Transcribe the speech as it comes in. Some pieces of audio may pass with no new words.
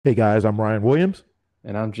Hey guys, I'm Ryan Williams,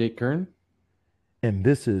 And I'm Jake Kern and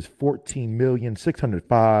this is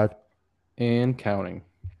 14,605. and counting.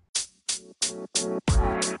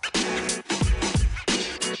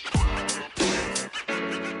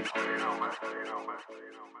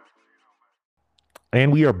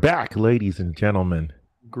 And we are back, ladies and gentlemen.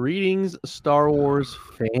 Greetings, Star Wars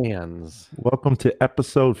fans. Welcome to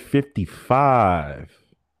episode 55.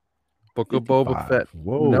 Book of Boba 55. Fett,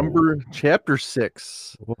 Whoa. chapter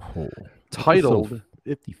 6, Whoa. Episode titled,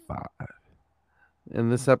 55.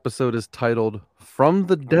 and this episode is titled, From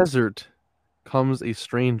the Desert Comes a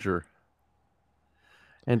Stranger,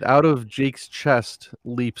 and out of Jake's chest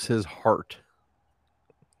leaps his heart.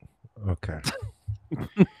 Okay.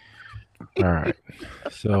 All right.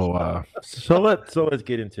 So let's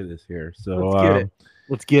get into this here. Let's get it.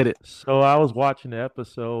 Let's get it. So I was watching the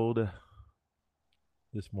episode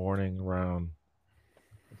this morning around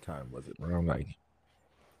what time was it? Around like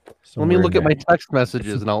Let me somewhere look in at my that. text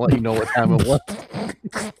messages and I'll let you know what time it was.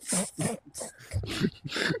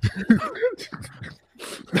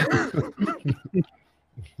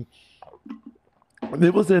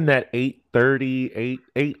 It was in that 8:30,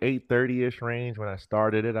 8:30-ish range when I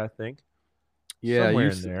started it, I think. Yeah, Somewhere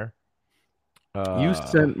in there. you Uh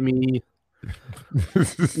sent me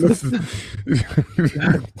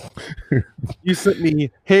You sent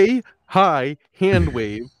me, hey, hi, hand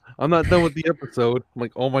wave. I'm not done with the episode. I'm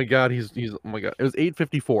like, oh my god, he's oh my god. It was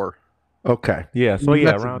 8:54. Okay. Yeah. So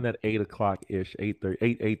yeah, Message. around that 8 o'clock ish,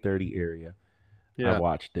 8:30 area, I Yeah.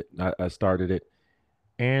 watched it. I started it.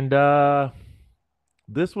 And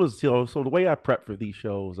this was, so the way I prep for these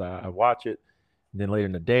shows, I watch it, and then later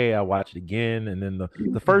in the day I watch it again. And then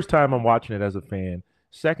the first time I'm watching it as a fan,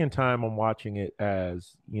 second time I'm watching it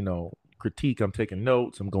as, critique. I'm taking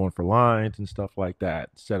notes, I'm going for lines and stuff like that,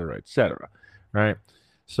 et cetera, et cetera. Right.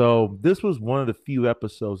 So this was one of the few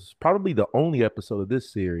episodes, probably the only episode of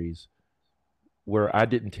this series where I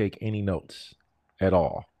didn't take any notes at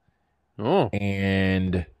all. Oh,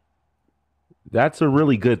 And that's a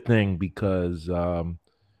really good thing because I'm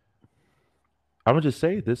gonna just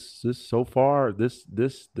say this so far, this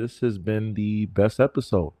has been the best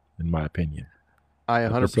episode in my opinion. I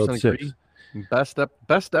Episode 100% six. agree.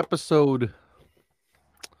 Best episode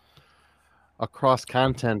across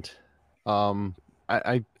content. Um,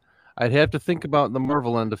 I I'd have to think about the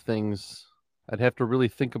Marvel end of things. I'd have to really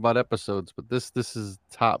think about episodes, but this is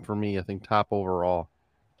top for me. I think top overall.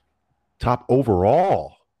 Top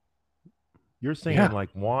overall. You're saying Yeah.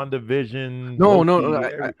 like WandaVision, No. Loki.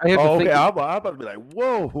 I have to Oh, okay. think. I'm about to be like,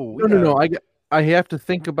 whoa, we No. got I have to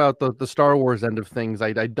think about the Star Wars end of things.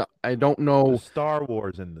 I don't the know. Star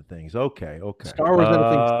Wars and the things. Okay, okay. Star Wars end of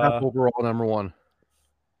things top overall number one.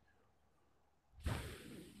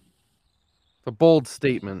 The bold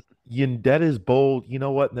statement. That is bold. You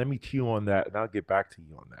know what? Let me chew on that, and I'll get back to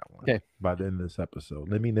you on that one Okay. by the end of this episode.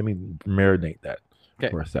 Let me marinate that Okay.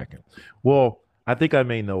 for a second. Well, I think I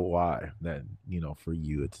may know why. That for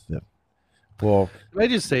you, it's well. Can I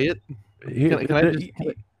just say it? Here, Can I just?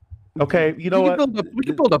 okay. You know We can what? build up. We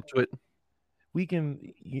can build up to it. We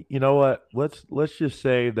can. You know what? Let's just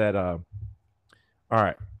say that. All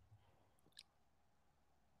right.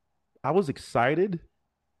 I was excited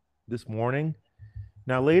this morning.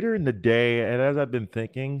 Now later in the day, and as I've been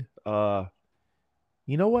thinking,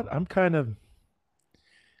 you know what? I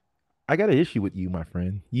got an issue with you, my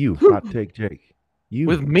friend. You, hot take Jake. You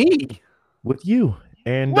With me. with you.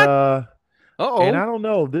 And What? uh and Oh. I don't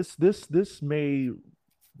know. This may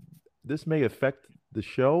affect the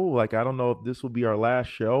show. Like I don't know if this will be our last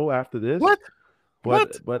show after this, What?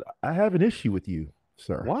 What? but I have an issue with you,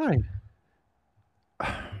 sir. Why?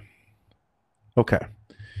 Okay.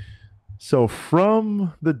 So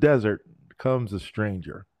from the desert comes a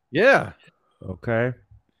stranger. Yeah. Okay.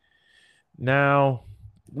 Now,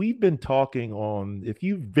 we've been talking on, if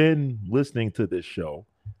you've been listening to this show,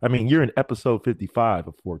 I mean, you're in episode 55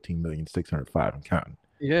 of 14,605 and counting,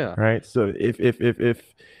 Yeah. right? So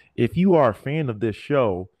if you are a fan of this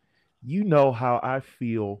show, you know how I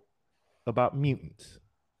feel about mutants,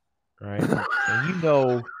 right? And you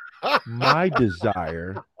know my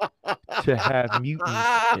desire to have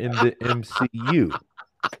mutants in the MCU.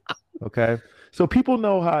 Okay. So people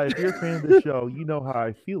know how, if you're a fan of the show, you know how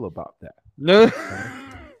I feel about that. No. Right?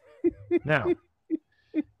 Now,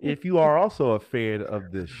 if you are also a fan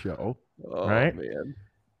of this show, Oh right? man.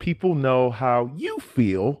 People know how you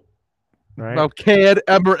feel, right? About Cad,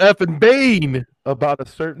 Ember, F, and Bane. About a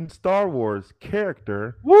certain Star Wars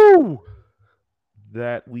character Woo.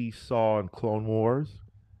 that we saw in Clone Wars,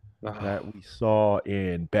 Ah, that we saw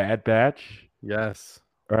in Bad Batch, yes.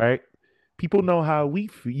 right? People know how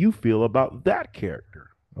you feel about that character.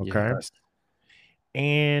 Okay. Yes.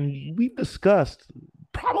 And we discussed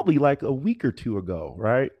probably like a week or two ago,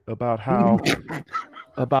 right? About how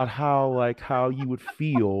like how you would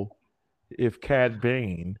feel if Cad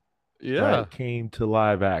Bane, Yeah. right, came to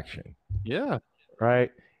live action, Yeah.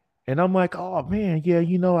 right? And I'm like, oh man, yeah,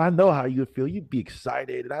 I know how you would feel. You'd be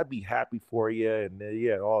excited, and I'd be happy for you, and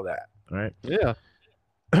yeah, all that, right? Yeah.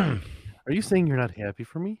 Are you saying you're not happy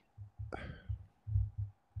for me?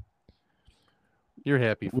 You're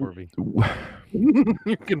happy for me.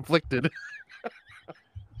 You're conflicted.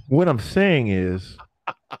 What I'm saying is,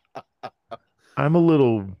 I'm a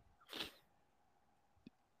little,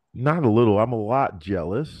 not a little, I'm a lot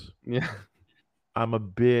jealous. Yeah. I'm a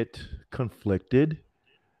bit conflicted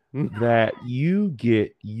that you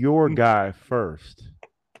get your guy first,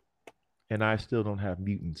 and I still don't have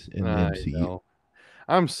mutants in the I MCU. know.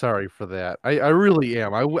 I'm sorry for that. I really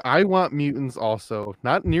am. I want mutants also.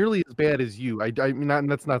 Not nearly as bad as you. I mean,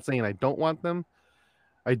 that's not saying I don't want them.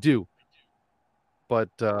 I do. But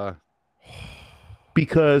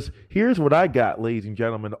Because here's what I got, ladies and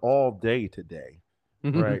gentlemen, all day today.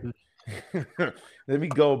 Right. Let me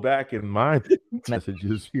go back in my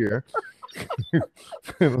messages here.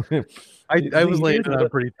 I was See, laying it on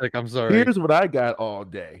pretty thick. I'm sorry. here's what I got all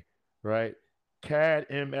day, right? Cad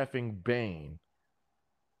M effing Bane.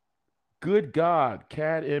 Good God,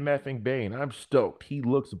 Cad M effing Bane. I'm stoked. He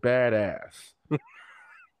looks badass.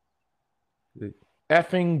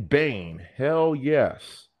 Effing Bane. Hell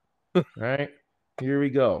yes. Right? Here we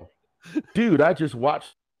go. Dude, I just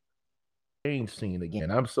watched Bane scene again.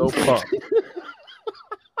 I'm so pumped.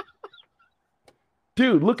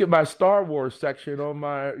 Dude, look at my Star Wars section on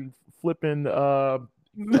my flipping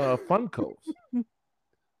Funkos.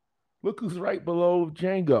 Look who's right below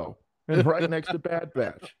Django and right next to Bad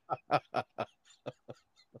Batch.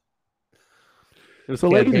 So,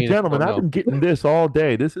 ladies and gentlemen, I've been getting this all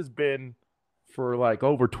day. This has been for like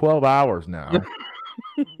over 12 hours now.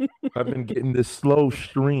 I've been getting this slow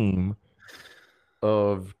stream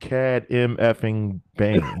of Cad M effing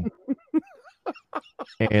Bane.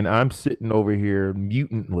 And I'm sitting over here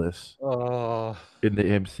mutantless in the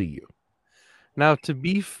MCU. Now, to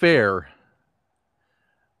be fair,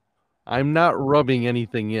 I'm not rubbing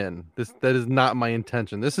anything in. That is not my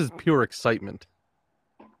intention. This is pure excitement.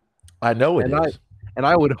 I know it is. And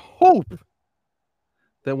I would hope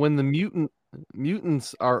that when the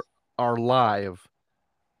mutants are live,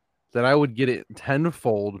 that I would get it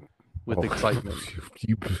tenfold with excitement.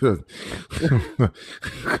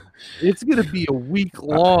 It's gonna be a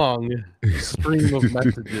week-long stream of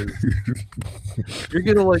messages. You're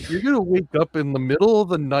gonna wake up in the middle of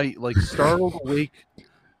the night, like startled awake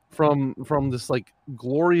from this like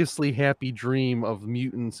gloriously happy dream of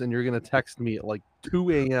mutants, and you're gonna text me at like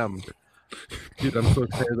 2 a.m. Dude, I'm so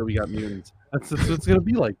excited that we got mutants. That's what it's gonna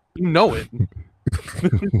be like. You know it.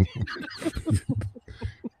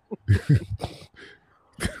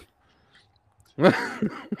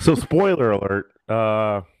 So, spoiler alert.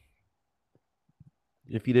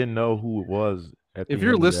 If you didn't know who it was, if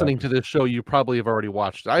you're listening to this show, you probably have already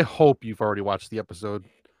watched it. I hope you've already watched the episode.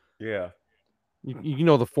 Yeah. You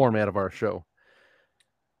know the format of our show.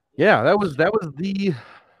 Yeah, that was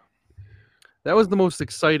the most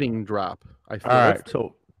exciting drop. I feel. All right.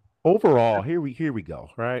 So overall, here we go.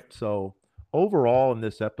 Right. So overall in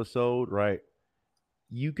this episode, right,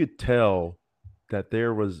 you could tell that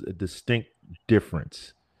there was a distinct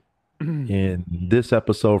difference in this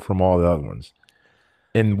episode from all the other ones.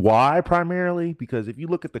 And why primarily? Because if you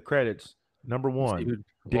look at the credits, number one,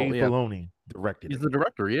 Dave Filoni directed. He's the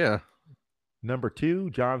director, yeah. Number two,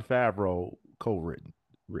 Jon Favreau co-written.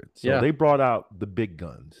 So they brought out the big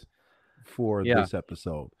guns for this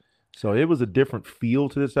episode. So it was a different feel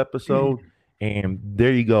to this episode. And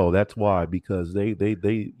there you go. That's why, because they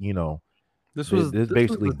this was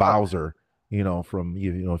basically Bowser, from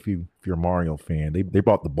if you're a Mario fan, they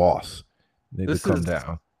brought the boss. They come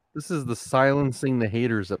down. This is the silencing the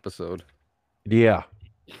haters episode. Yeah.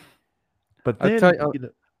 But then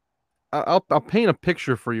I'll paint a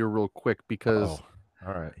picture for you real quick because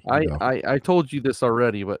all right. I told you this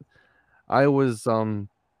already, but I was on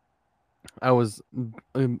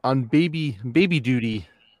baby duty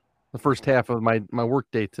the first half of my work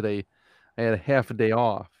day today. I had a half a day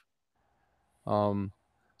off.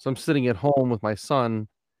 So I'm sitting at home with my son,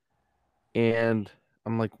 and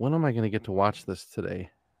I'm like, when am I going to get to watch this today?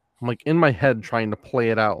 I'm like in my head trying to play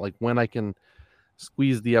it out, like when I can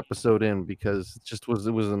squeeze the episode in, because it was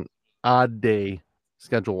an odd day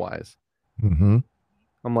schedule wise. Mm-hmm.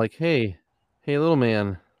 I'm like, hey, little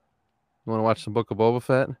man, you want to watch the Book of Boba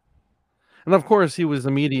Fett? And of course, he was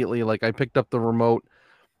immediately like, I picked up the remote,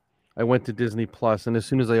 I went to Disney Plus, and as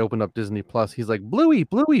soon as I opened up Disney Plus, he's like, "Bluey,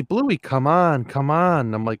 Bluey, Bluey, come on, come on."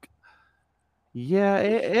 And I'm like, "Yeah,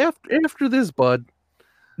 after this, bud."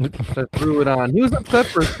 I threw it on. He was upset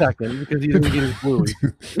for a second because he didn't get his Bluey.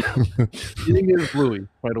 He didn't get his Bluey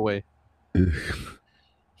right away.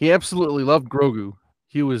 He absolutely loved Grogu.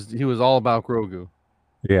 He was all about Grogu.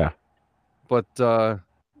 Yeah. But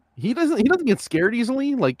he doesn't get scared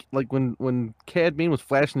easily. Like when Cad Bane was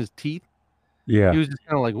flashing his teeth, Yeah. he was just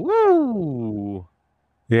kind of like, "Woo!"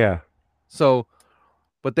 Yeah. So,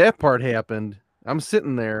 but that part happened. I'm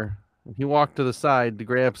sitting there. He walked to the side to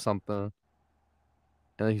grab something,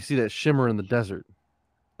 and you see that shimmer in the desert,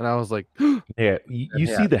 and I was like, Yeah. You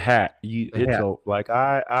see the hat. It's hat. like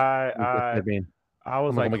Cad Bane. I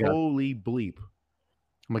was I'm like, like, "Oh my God." holy bleep.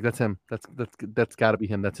 I'm like, "That's him. That's got to be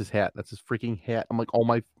him. That's his hat. That's his freaking hat." I'm like, "Oh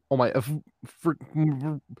my,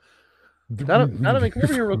 Donovan, come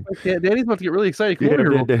over here real quick. Danny's about to get really excited. Come over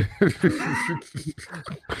here real quick."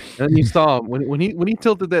 And then you saw him when he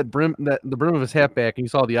tilted the brim of his hat back, and you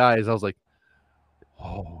saw the eyes. I was like,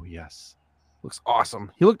 "Oh yes, looks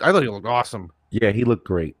awesome." I thought he looked awesome. Yeah, he looked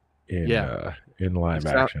great in live He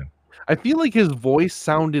action. I feel like his voice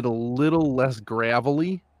sounded a little less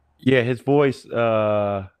gravelly. Yeah, his voice.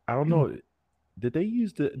 I don't know. Do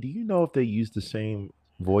you know if they used the same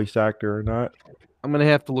voice actor or not? I'm gonna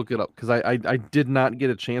have to look it up because I did not get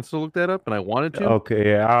a chance to look that up, and I wanted to.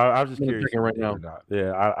 Okay, yeah, I was just I'm gonna curious check it right if they did now. or not.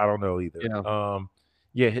 Yeah, I don't know either. Yeah.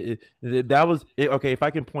 Yeah, that was it. Okay, if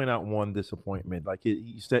I can point out one disappointment, like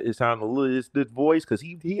you said, it sounded a little the voice because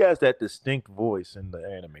he has that distinct voice in the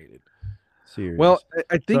animated series. Well,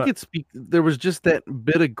 I think So, there was just that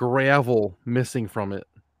bit of gravel missing from it.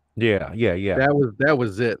 yeah. That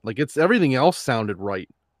was it. Like everything else sounded right.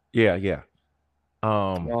 Yeah.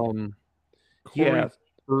 Corey Yeah.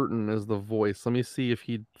 Burton is the voice. Let me see if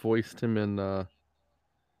he voiced him in. Let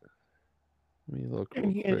me look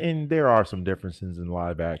real quick. And there are some differences in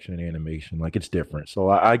live action and animation. Like it's different, so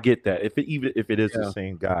I get that. Even if it is the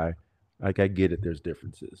same guy, like I get it. There's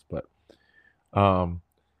differences, but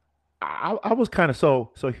I was kind of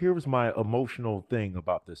so here was my emotional thing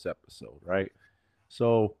about this episode, right?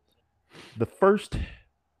 So the first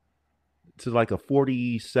to like a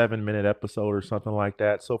 47-minute episode or something like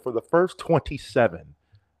that. So for the first 27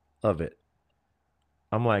 of it,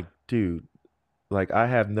 I'm like, dude, like I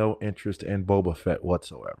have no interest in Boba Fett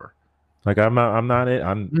whatsoever. Like I'm not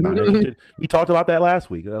interested. We talked about that last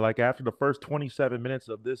week. Like after the first 27 minutes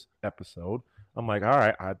of this episode, I'm like, all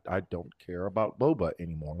right, I don't care about Boba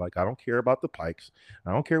anymore. Like I don't care about the Pikes.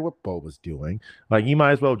 I don't care what Boba's doing. Like you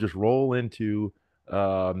might as well just roll into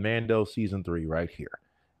Mando season 3 right here.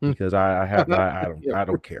 Because I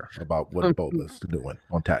don't care about what Boba's doing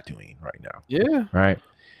on Tatooine right now. Yeah. Right.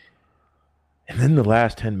 And then the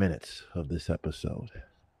last 10 minutes of this episode.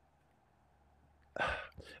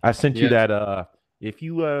 I sent you that if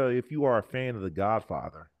you are a fan of The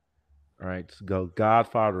Godfather, all right, so go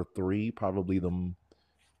Godfather 3,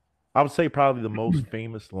 I would say probably the most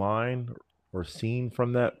famous line or scene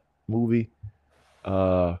from that movie,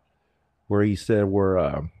 where he said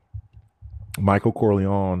Michael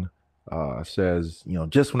Corleone says,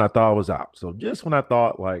 just when I thought I was out. So just when I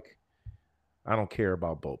thought like I don't care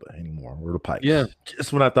about Boba anymore or the Pikes. Yeah.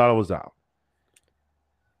 Just when I thought I was out.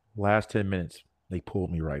 Last 10 minutes, they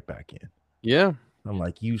pulled me right back in. Yeah. I'm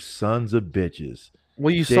like, you sons of bitches.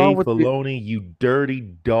 Well, you Dave saw what Filoni, you dirty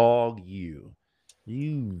dog, you.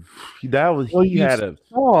 You saw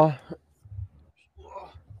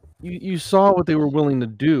what they were willing to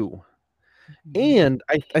do. And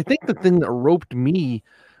I think the thing that roped me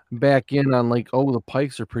back in on like, oh, the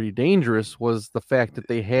Pikes are pretty dangerous was the fact that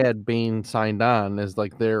they had Bane signed on as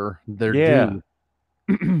like their dude.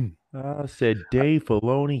 I said, Dave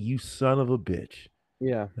Filoni, you son of a bitch.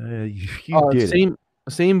 Yeah. You did it.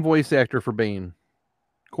 Same voice actor for Bane.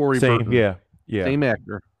 Corey Burton. Yeah. Same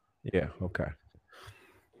actor. Yeah, okay.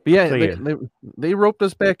 But yeah, they roped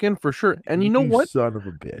us back in for sure. And you know what? Son of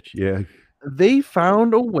a bitch. Yeah. They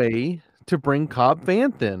found a way to bring Cobb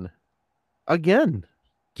Vanth in again.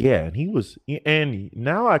 Yeah, and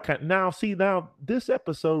now now this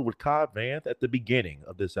episode with Cobb Vanth at the beginning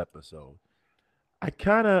of this episode, I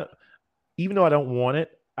kind of, even though I don't want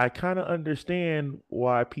it, I kind of understand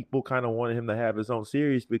why people kind of wanted him to have his own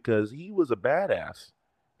series because he was a badass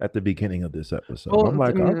at the beginning of this episode. Well, I'm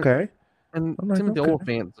like, okay. And Timothy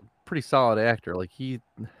Olyphant's a pretty solid actor. Like he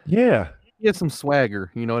has some swagger.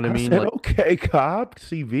 You know what I mean? Said, okay, Cobb,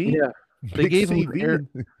 CV. Yeah, they gave him.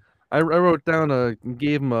 I wrote down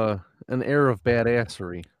gave him an air of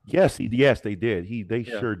badassery. Yes, they did. They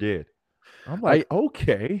sure did. I'm like,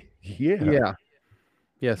 okay, yeah.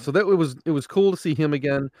 Yeah, so that it was cool to see him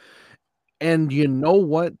again. And you know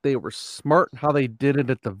what? They were smart how they did it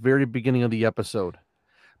at the very beginning of the episode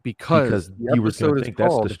because because the you were going to episode is think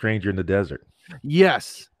that's the called stranger in the desert.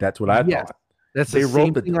 Yes. That's what I Yes. thought. That's the They wrote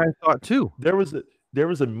same the thing I thought too. there was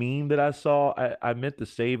a meme that I saw. I meant to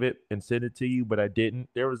save it and send it to you, but I didn't.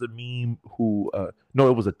 There was a meme who no,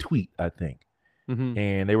 it was a tweet, I think. Mhm.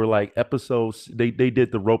 And they were like episodes they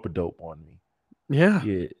did the rope a dope on me. Yeah.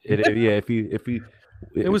 Yeah, yeah. If you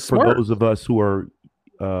It was for smart. those of us who are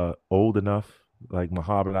old enough, like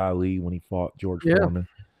Muhammad Ali when he fought George Yeah. Foreman,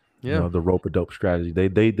 you Yeah. know, the rope a dope strategy.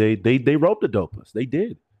 They roped a dope us. They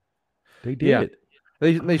did. They Yeah. did.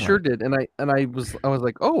 They sure Like, did. And I was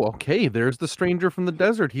like, "Oh, okay, there's the stranger from the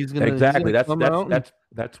desert. He's exactly. gonna come out and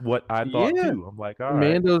That's what I thought yeah, too. I'm like, all right.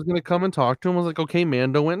 Mando's gonna come and talk to him." I was like, "Okay."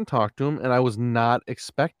 Mando went and talked to him, and I was not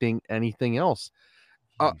expecting anything else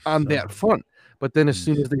You on sons that of front. But then as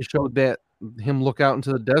you, soon as they showed that him look out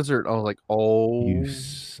into the desert, I was like, you "Oh,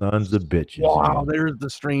 sons of bitches, wow, man. there's the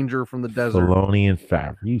stranger from the desert." Filoni and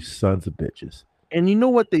Favre. You sons of bitches. And you know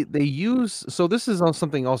what they use? So this is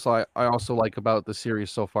something also I also like about the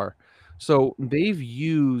series so far. So they've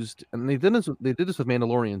used, and they did this with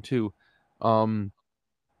Mandalorian too. Um,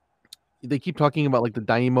 they keep talking about like the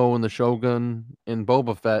Daimyo and the Shogun in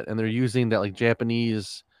Boba Fett, and they're using that like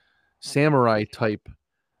Japanese samurai type,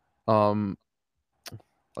 um,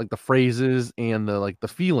 like the phrases and the like the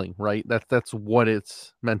feeling, right? That's what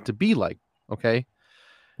it's meant to be like. Okay,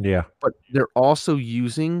 Yeah. but they're also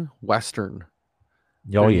using Western.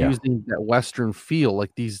 Oh They're yeah. using that Western feel,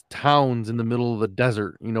 like these towns in the middle of the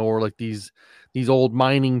desert, or like these old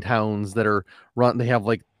mining towns that are run. They have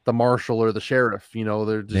like the marshal or the sheriff,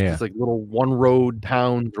 they're just Yeah. these like little one road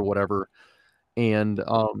towns or whatever. And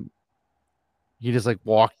he just like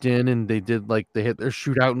walked in and they did like they hit their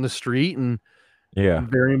shootout in the street and Yeah.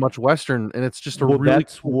 very much Western, and it's just a Well, really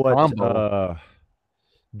cool combo.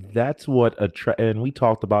 that's what and we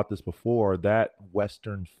talked about this before, that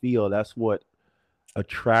Western feel, that's what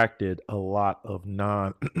attracted a lot of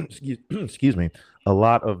non excuse me, a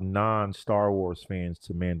lot of non Star Wars fans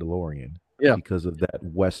to Mandalorian Yeah, because of that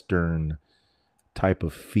Western type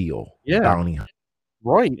of feel. yeah, Bounty.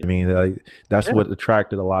 right. I mean, that's Yeah. what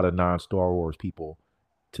attracted a lot of non Star Wars people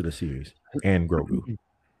to the series and Grogu.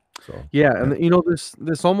 So Yeah, and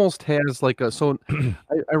this almost has like a so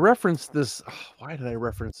I referenced this. Why did I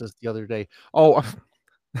reference this the other day? Oh, I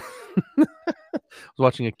was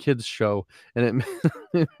watching a kids show, and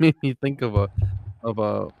it made me think of a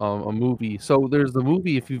movie. So there's the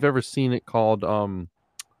movie, if you've ever seen it, called The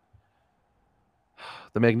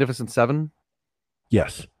Magnificent Seven.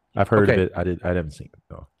 yes, I've heard of Okay, it. I haven't seen it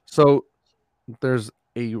though. so there's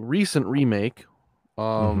a recent remake.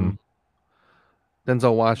 Mm-hmm.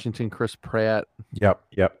 Denzel Washington, Chris Pratt. Yep.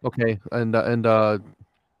 Yep. Okay, and I'm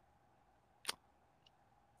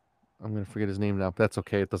gonna forget his name now. But that's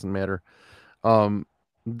okay. It doesn't matter.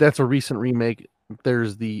 That's a recent remake.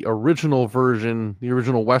 There's the original version, the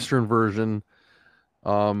original Western version,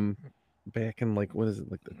 back in like what is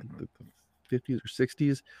it, like the 50s or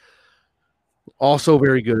 60s. Also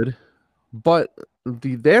very good, but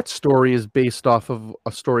that story is based off of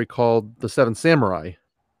a story called The Seven Samurai,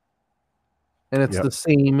 and it's Yep. the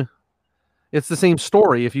same. It's the same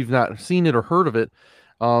story if you've not seen it or heard of it.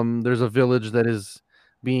 There's a village that is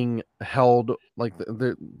being held, like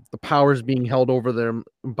the power is being held over them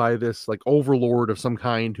by this like overlord of some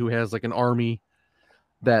kind who has like an army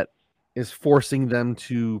that is forcing them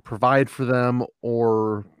to provide for them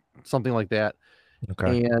or something like that.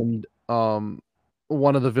 Okay. And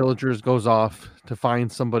one of the villagers goes off to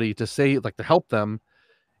find somebody to say like to help them,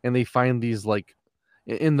 and they find these like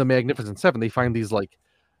in the Magnificent Seven, they find these like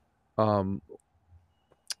um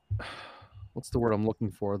what's the word I'm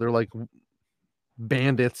looking for? They're like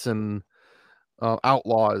bandits and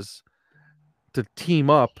outlaws to team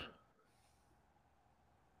up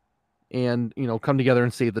and come together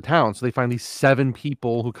and save the town. So they find these 7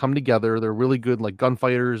 people who come together. They're really good, like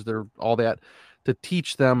gunfighters. They're all that to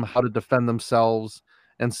teach them how to defend themselves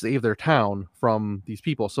and save their town from these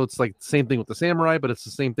people. So it's like the same thing with the samurai, but it's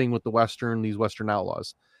the same thing with these Western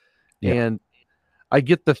outlaws. Yeah. And I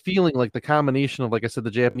get the feeling like the combination of, like I said,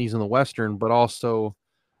 the Japanese and the Western, but also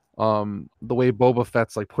the way Boba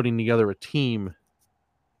Fett's like putting together a team.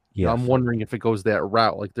 Yes. I'm wondering if it goes that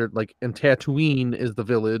route. Like they're like, in Tatooine is the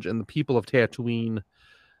village, and the people of Tatooine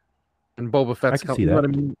and Boba Fett's. I can see You know that.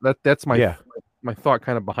 what I mean? That's my my thought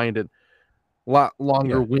kind of behind it. A lot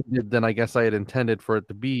longer winded than I guess I had intended for it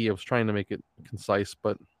to be. I was trying to make it concise,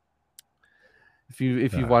 but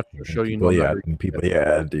If you watch the show, you know. People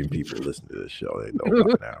listen to this show. They know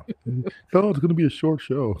by now. Oh, it's gonna be a short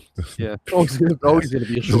show. Yeah, always gonna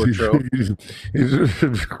be a short show.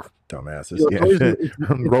 Dumbasses. We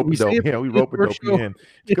rope it in.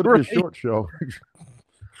 It's gonna be a short show.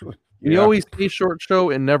 We always say short show,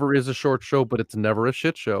 and never is a short show, but it's never a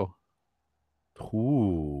shit show.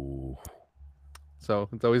 Ooh. So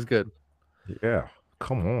it's always good. Yeah.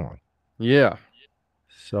 Come on. Yeah.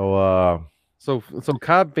 So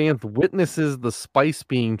Cobb Vanth witnesses the spice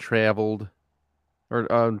being traveled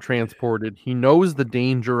or transported. He knows the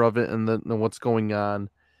danger of it and what's going on.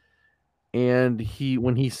 And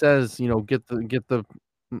when he says, get the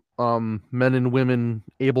men and women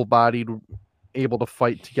able-bodied, able to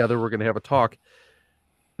fight together, we're going to have a talk.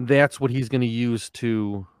 That's what he's going to use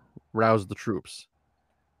to rouse the troops.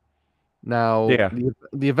 Now,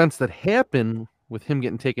 the events that happen with him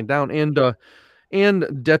getting taken down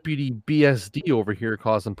and Deputy BSD over here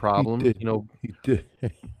causing problems. He did.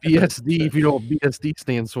 BSD, if you know what BSD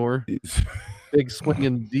stands for, big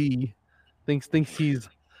swinging D, thinks he's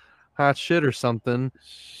hot shit or something.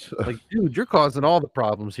 Like, dude, you're causing all the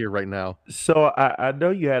problems here right now. So I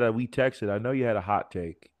know you had we texted. I know you had a hot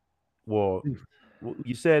take. Well,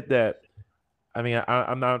 you said that. I mean,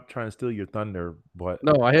 I'm not trying to steal your thunder, but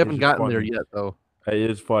no, I haven't gotten there yet, though.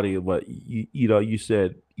 It is funny, but you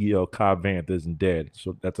said Cobb Vanth isn't dead,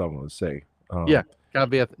 so that's all I'm gonna say. Yeah,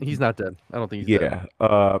 Cobb Vanth, he's not dead. I don't think he's dead.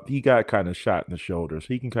 He got kind of shot in the shoulder, so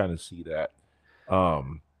he can kind of see that.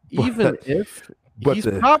 If he's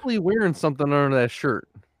probably wearing something under that shirt.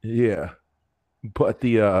 Yeah, but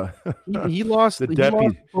the he lost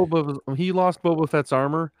Boba Fett's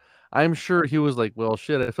armor. I'm sure he was like, well,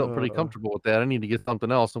 shit, I felt pretty comfortable with that. I need to get something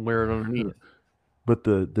else and wear it underneath. But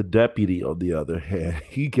the deputy, on the other hand,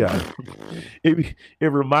 he got it. It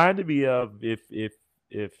reminded me of if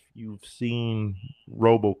you've seen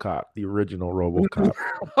RoboCop, the original RoboCop.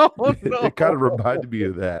 Oh, no. It kind of reminded me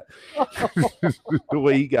of that. The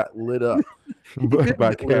way he got lit up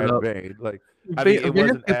by Cad Bane. Like, I mean, it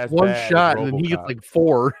wasn't as one bad shot, as and then he gets like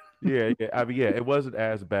 4. Yeah. I mean, it wasn't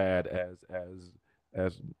as bad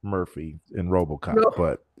as Murphy in RoboCop,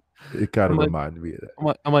 but it kind of reminded me of that.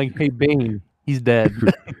 I'm like, hey, Bane, he's dead.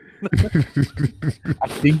 I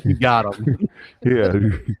think you got him. Yeah.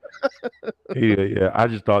 I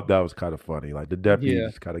just thought that was kind of funny. Like, the deputy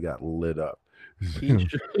just kind of got lit up. He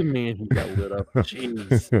got lit up.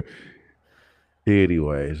 Jeez.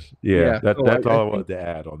 Anyways, that's all I wanted to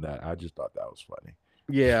add on that. I just thought that was funny.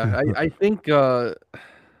 Yeah, I think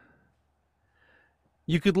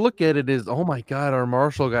you could look at it as, oh my God, our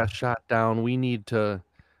marshal got shot down. We need to.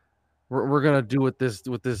 We're gonna do with this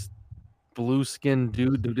blue skinned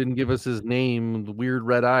dude who didn't give us his name, the weird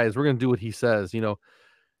red eyes. We're gonna do what he says.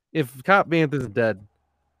 If Cobb Vanth is dead,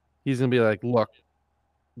 he's gonna be like, look,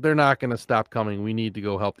 they're not gonna stop coming. We need to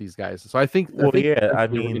go help these guys. So I think. I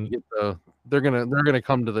mean, they're gonna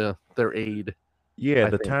come to their aid. Yeah,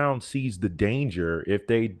 the town sees the danger.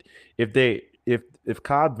 If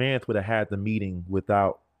Cobb Vanth would have had the meeting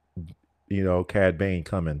without, Cad Bane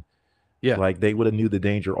coming, like they would have knew the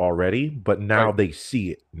danger already, but now they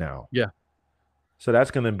see it now. Yeah. So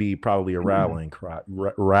that's going to be probably a rallying cry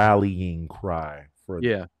for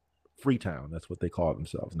Freetown. That's what they call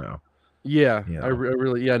themselves now. Yeah, I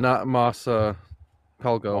really, not Mos Pelgo.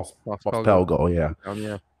 Mos Pelgo, yeah.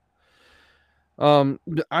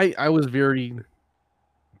 I was very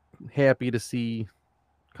happy to see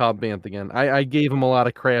Cobb Vanth again. I gave him a lot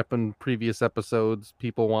of crap in previous episodes,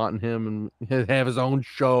 people wanting him and have his own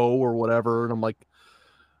show or whatever, and I'm like,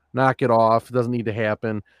 knock it off. It doesn't need to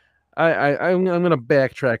happen. I'm gonna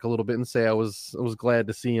backtrack a little bit and say I was glad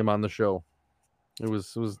to see him on the show. It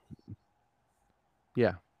was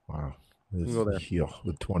yeah. Wow. This is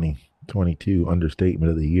the 2022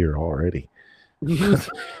 understatement of the year already.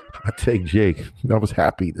 I take Jake. I was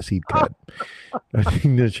happy to see that. I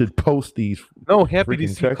think they should post these. No, happy to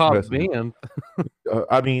see Cobb Vanth.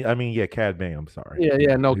 I mean, Cad Bane. I'm sorry.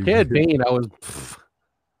 Yeah. No, Cad Bane. I was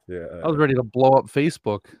ready to blow up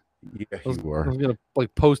Facebook. Yeah, you were. I was gonna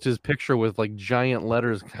post his picture with giant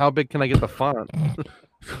letters. How big can I get the font?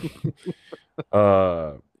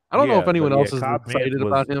 I don't know if anyone else is excited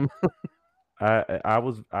about him. I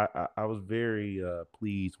was very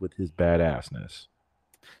pleased with his badassness.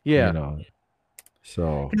 Yeah.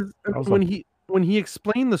 So when he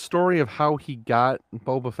explained the story of how he got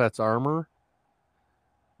Boba Fett's armor,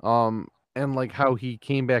 and how he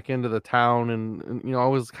came back into the town, and I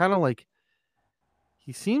was kind of like,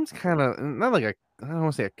 he seems kind of not like I don't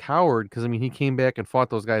want to say a coward, because he came back and fought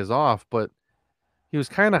those guys off, but he was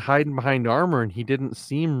kind of hiding behind armor, and he didn't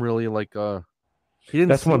seem really like a He didn't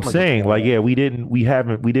That's what I'm seem like a saying. bad Like, guy. yeah, we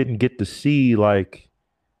didn't get to see like,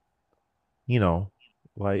 you know,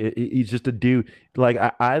 like he's just a dude. Like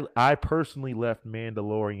I personally left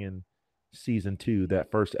Mandalorian season 2,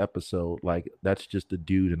 that first episode, like that's just a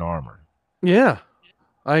dude in armor. Yeah,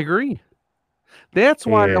 I agree. That's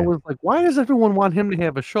why I Yeah, was like, why does everyone want him to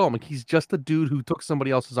have a show? I'm like, he's just a dude who took somebody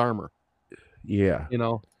else's armor, yeah. you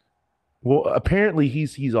know? Well, apparently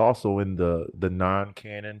he's also in the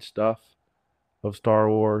non-canon stuff of Star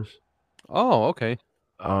Wars. Oh, okay.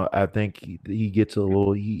 I think he gets a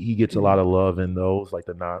little he gets a lot of love in those, like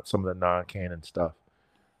the non some of the non-canon stuff,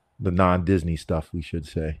 the non-Disney stuff, we should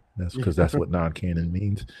say. That's because that's what non-canon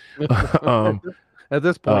means. um, At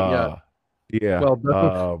this point, yeah. yeah,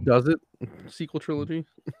 Well, does it? Sequel trilogy?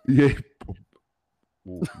 yeah,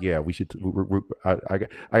 yeah. We should.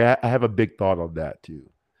 I have a big thought on that too.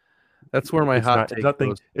 That's where my It's hot not. It's take nothing.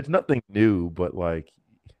 goes. It's nothing new, but like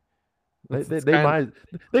It's they kind might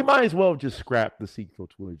they might as well just scrap the sequel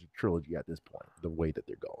trilogy at this point. The way that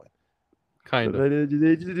they're going. kind of.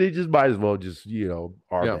 They just might as well just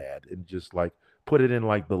are Yeah. bad and just like put it in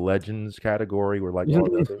like the legends category where like all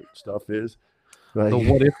the other stuff is. Like, The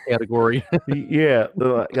what if category. yeah,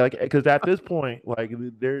 like because at this point, like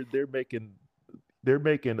they're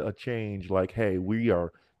making a change. Like, hey, we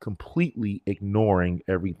are completely ignoring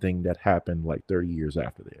everything that happened like 30 years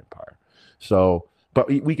after the Empire. So, but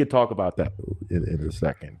we could talk about that in a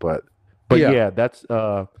second. But yeah, that's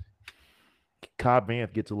Cobb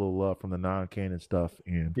Vanth gets a little love from the non-canon stuff,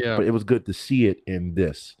 Yeah. but it was good to see it in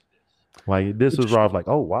this. Like this was where I was like,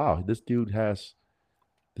 oh wow, this dude had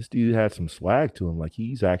some swag to him. Like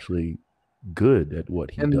he's actually good at what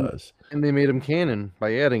he does. And they made him canon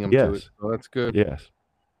by adding him to it. So that's good. Yes.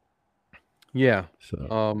 Yeah.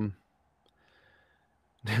 So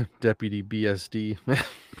Deputy BSD.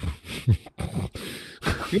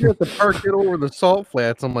 You have to park it over the salt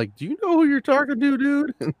flats. I'm like, do you know who you're talking to,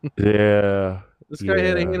 dude? yeah. This guy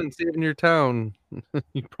had a hand in saving your town.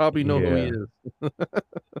 You probably know who he is.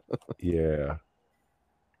 Yeah.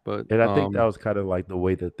 But And I think that was kind of like the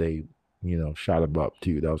way that they, shot him up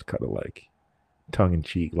too. That was kind of like tongue in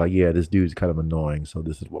cheek. Like, yeah, this dude's kind of annoying, so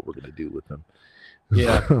this is what we're gonna do with him.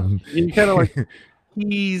 Yeah. You kind of like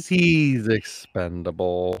he's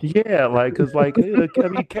expendable. Yeah, like because like I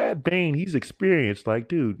mean, Cad Bane, he's experienced. Like,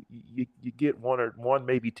 dude, you get one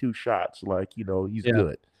maybe two shots. Like, he's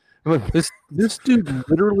good. This dude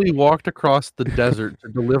literally walked across the desert to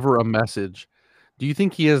deliver a message. Do you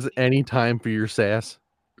think he has any time for your sass?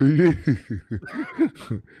 He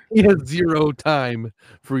has zero time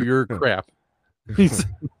for your crap. He's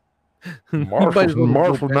Marshall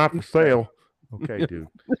not for sale. Okay, dude.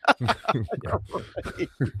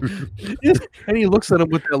 And he looks at him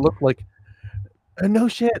with that look like, no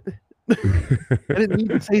shit. I didn't need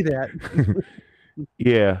to say that.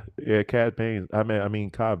 Yeah, Cad Bane. I mean,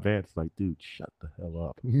 Cobb Vanth's like, dude, shut the hell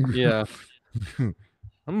up. Yeah.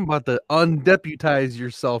 I'm about to undeputize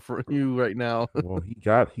yourself for you right now. Well, he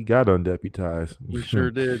got undeputized. He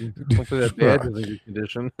sure did. Hopefully that badge is in good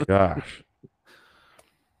condition. Gosh.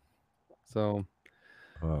 So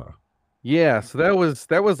yeah, so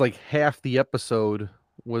that was like half the episode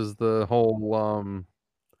was the whole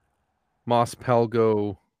Mos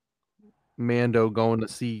Pelgo Mando going to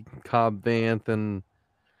see Cobb Vanth and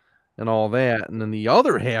all that, and then the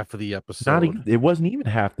other half of the episode. It wasn't even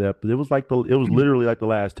half the episode. It was like it was literally like the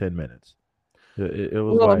last 10 minutes. It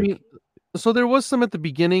was well, like, I mean, so there was some at the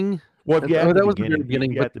beginning. Well, yeah, that was the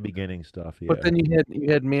beginning. At the beginning stuff. Yeah. But then you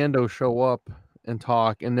had Mando show up and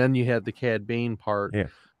talk, and then you had the Cad Bane part. Yeah.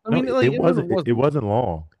 I mean, no, like, it wasn't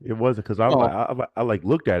long. It wasn't because I like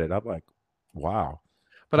looked at it. I'm like, wow.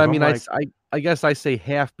 But I mean, I guess I say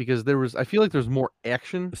half because I feel like there's more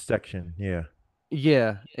action. Section, yeah.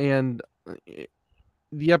 Yeah, and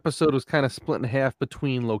the episode was kind of split in half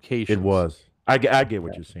between locations. It was. I get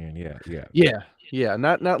what you're saying. Yeah.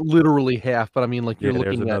 Not literally half, but I mean, like you're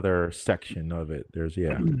looking there's at another section of it. There's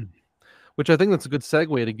which I think that's a good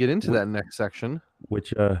segue to get into that next section.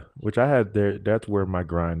 Which I had there. That's where my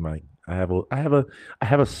I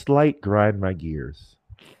have a slight grind my gears.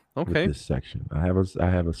 Okay. With this section, I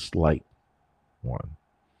have a slight one.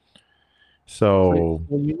 So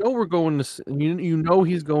we're going to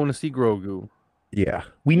he's going to see Grogu. Yeah,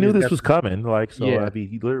 we knew this was coming. Like, so yeah. I mean,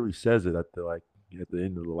 he literally says it at the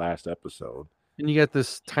end of the last episode. And you got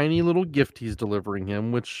this tiny little gift he's delivering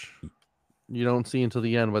him, which you don't see until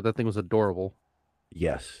the end, but that thing was adorable.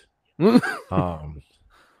 Yes.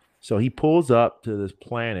 So he pulls up to this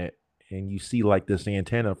planet, and you see like this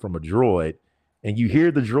antenna from a droid, and you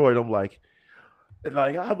hear the droid. I'm like,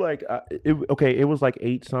 Like I'm like okay, it was like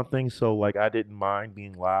 8 something, so like I didn't mind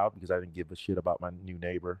being loud because I didn't give a shit about my new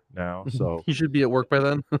neighbor now. So You should be at work by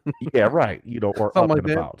then. yeah, right, or Something up like and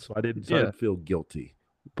that. about. So I Yeah. didn't feel guilty.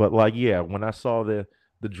 But like yeah, when I saw the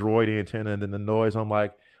droid antenna and then the noise, I'm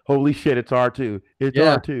like, holy shit, it's R2. It's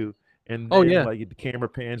Yeah. R2. And Oh then yeah. like the camera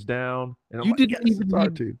pans down and I'm You like, didn't yes, even it's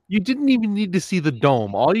need R2. you didn't even need to see the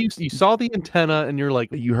dome. All you saw the antenna and you're like,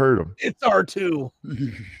 You heard him. it's R2.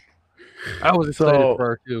 I was excited So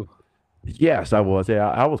for R2. yes, I was. Yeah,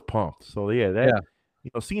 I was pumped. So yeah, that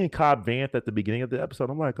Yeah. seeing Cobb Vanth at the beginning of the episode,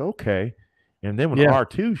 I'm like, okay. And then when Yeah.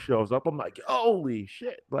 R2 shows up, I'm like, holy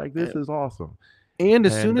shit, like this is awesome. And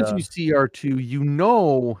as soon And as you see R2, you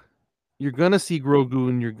know you're gonna see Grogu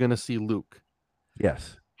and you're gonna see Luke.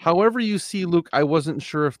 yes. However, you see Luke, I wasn't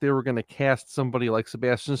sure if they were gonna cast somebody like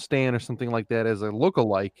Sebastian Stan or something like that as a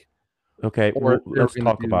lookalike, Okay, or if well, they were let's gonna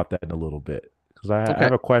talk do about that in a little bit because I okay.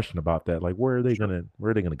 have a question about that. Like, Sure. where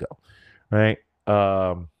are they gonna go? Right.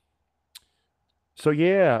 So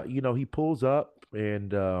yeah, he pulls up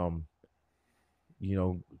and you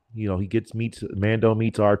know, he gets meets Mando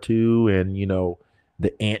meets R2 and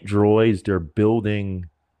the ant droids, they're building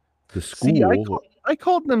the See, school. I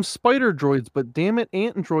called them spider droids, but damn it,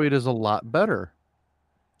 ant droid is a lot better.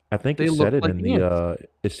 I think They look like ants.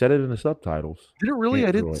 it said it in the subtitles. Did it really? I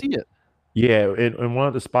Ant didn't droid. see it. Yeah, in one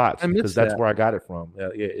of the spots I because missed that's that. where I got it from. Yeah,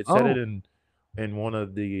 it said it Oh, in one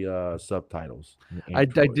of the subtitles. I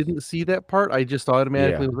Ant droids. didn't see that part. I just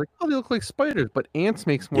automatically Yeah, was like, oh, they look like spiders, but ants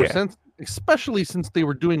makes more yeah, sense, especially since they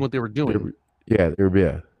were doing what they were doing. yeah.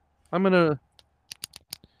 I'm gonna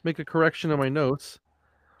make a correction on my notes.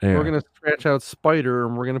 We're Yeah. gonna scratch out spider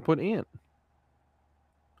and we're gonna put ant.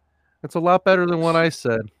 That's a lot better than what I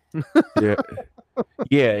said. Yeah,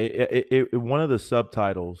 yeah. One of the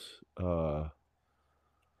subtitles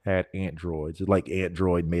had androids. It's like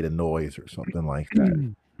Android made a noise or something like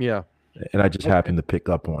that, Yeah. and I just Okay. happened to pick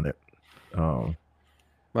up on it. Um,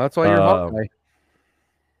 Well, that's why you're uh, Hawkeye.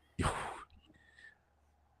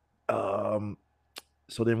 um.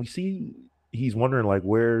 So then we see he's wondering like,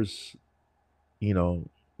 where's you know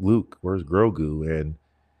Luke? Where's Grogu?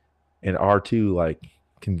 And R2 like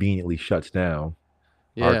conveniently shuts down.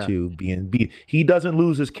 Yeah. R2 he doesn't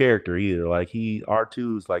lose his character either. Like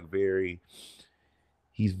R2 is like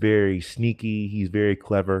he's very sneaky, he's very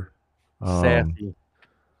clever. Um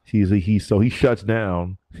Sassy. so he shuts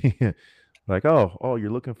down. Like, oh,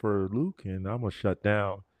 you're looking for Luke and I'm gonna shut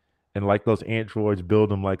down. And like those androids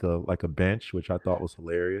build him like a bench, which I thought was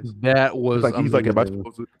hilarious. That He's was like, am I amazing.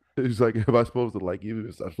 supposed to? He's like, am I supposed to like you? Am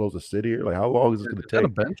I supposed to sit here? Like, how long is this Is gonna that a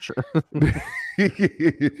take?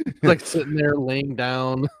 bench? Like sitting there laying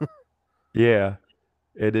down. Yeah.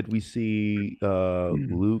 And then we see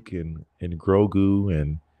Luke and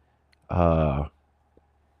Grogu uh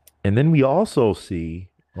and then we also see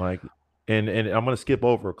like and I'm gonna skip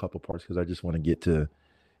over a couple parts because I just want to get to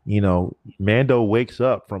Mando wakes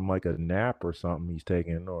up from like a nap or something he's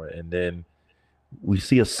taking, and then we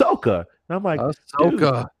see Ahsoka. And I'm like, dude,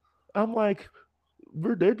 Ahsoka. I'm like,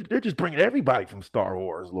 they're just bringing everybody from Star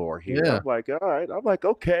Wars lore here. Yeah. I'm like, all right. I'm like,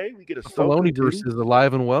 okay, we get The Ahsoka Filoniverse too. is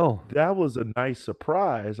alive and well. That was a nice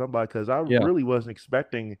surprise. I'm like, because I Yeah. really wasn't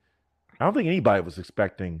expecting. I don't think anybody was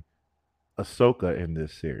expecting Ahsoka in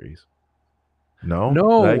this series. No,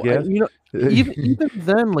 I No, guess. even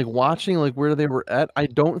then, like watching like where they were at, I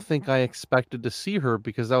don't think I expected to see her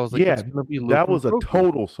because I was like, it's Yeah, gonna be Luke that and was a Grogu.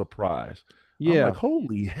 total surprise. I'm Yeah. like,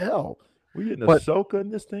 holy hell, we getting But Ahsoka in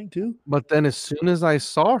this thing too? then as soon as I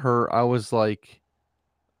saw her, I was like,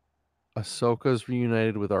 Ahsoka's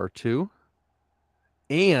reunited with R2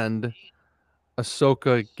 and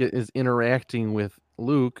Ahsoka is interacting with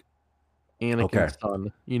Luke, Okay, Anakin's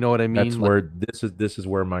son. You know what I that's mean? Like, where this is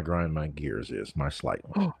where my grind my gears is, my slight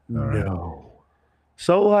one. All right. no.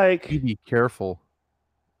 So You like, be careful.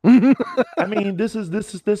 I mean, this is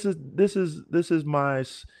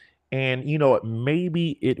and you know what?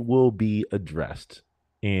 Maybe it will be addressed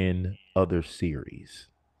in other series,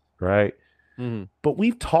 right? Mhm. But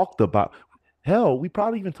we've talked about hell. We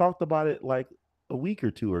probably even talked about it like a week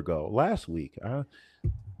or two ago, last week.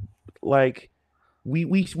 Like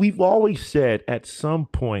we've always said at some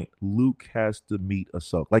point Luke has to meet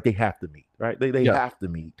Ahsoka. Like they have to meet, right? They Yeah. have to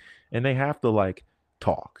meet, and they have to like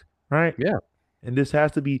talk, right? Yeah. And this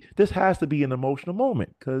has to be an emotional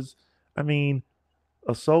moment because I mean,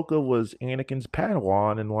 Ahsoka was Anakin's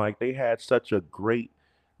Padawan, and like they had such a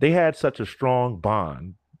strong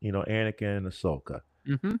bond, Anakin and Ahsoka.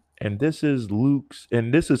 Mhm. And this is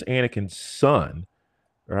Anakin's son,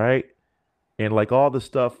 right? And like all the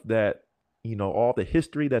stuff that all the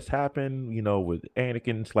history that's happened, with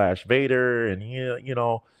Anakin slash Vader, and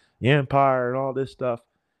the Empire and all this stuff.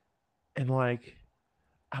 And like,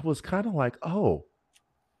 I was kind of like, oh,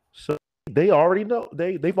 so they already know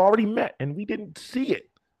they've already met and we didn't see it.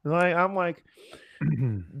 Like, I'm like,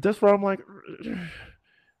 that's where I'm like,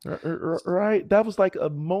 right. That was like a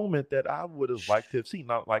moment that I would have liked to have seen.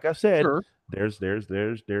 Now, like I said, Sure. there's an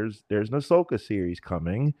Ahsoka series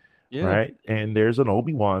coming, Yeah. right? And there's an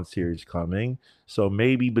Obi-Wan series coming. So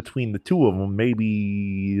maybe between the two of them,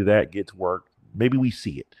 maybe that gets worked. Maybe we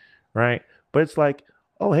see it, right? But it's like,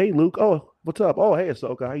 oh hey Luke, oh what's up? Oh hey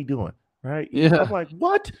Ahsoka, how you doing? Right? I'm Yeah. like,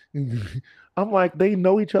 what? I'm like, they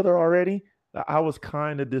know each other already. I was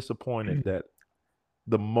kind of disappointed that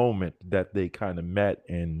the moment that they kind of met,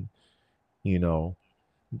 and you know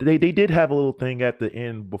they did have a little thing at the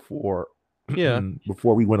end before Yeah.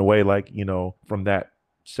 before we went away, like from that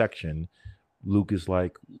section. Luke is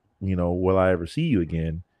like, will I ever see you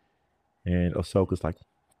again? And Ahsoka's like,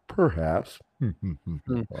 perhaps.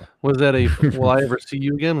 Was that a will I ever see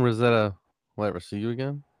you again? Or was that a will I ever see you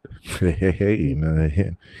again? Hey,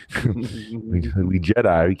 man. we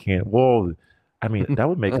Jedi, we can't. Well, I mean, that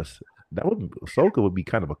would make us. That would Ahsoka would be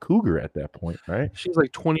kind of a cougar at that point, right? She's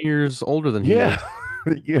like 20 years older than he is. Yeah,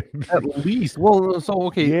 yeah, At least. Well, so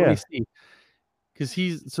okay, let me yeah. see. Because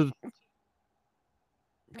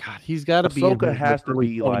God, he's got to be in Ahsoka his like has to early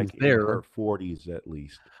be 20s like in there. her 40s at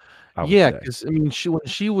least, I would Yeah, say. because I mean, when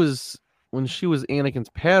she was Anakin's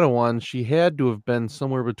Padawan, she had to have been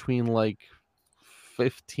somewhere between like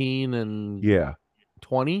 15 and Yeah,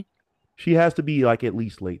 20. she has to be like at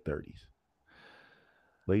least late 30s,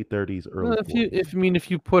 early If you 40s.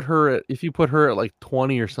 if you put her at like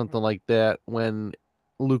 20 or something like that when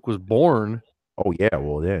Luke was born, Oh yeah,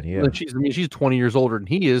 well then yeah, then she's 20 years older than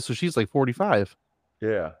he is, so she's like 45.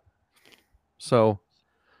 yeah. So,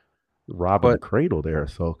 Robbing the but cradle there,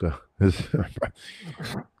 Ahsoka.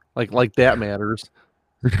 like that matters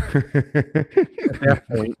at that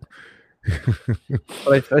point.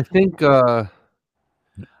 But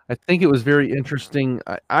I think it was very interesting.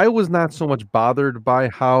 I was not so much bothered by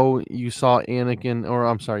how you saw Anakin, or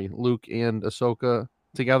I'm sorry, Luke and Ahsoka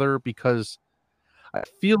together, because I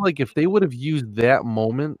feel like if they would have used that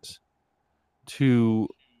moment to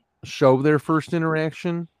show their first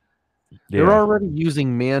interaction, they're Yeah, already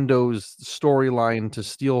using Mando's storyline to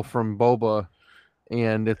steal from Boba,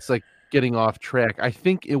 and it's like getting off track. I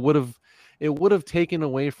think it would have taken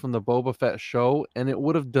away from the Boba Fett show, and it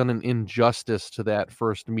would have done an injustice to that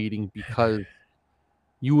first meeting because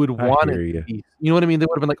you would I want it hear to you. be, you know what I mean? They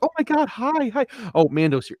would have been like, "Oh my God, hi. Oh,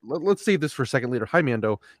 Mando's here. Let's save this for a second later. Hi,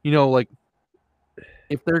 Mando." Like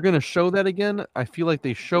if they're gonna show that again, I feel like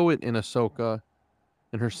they show it in Ahsoka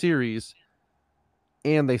in her series,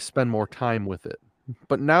 and they spend more time with it.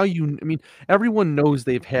 But now I mean, everyone knows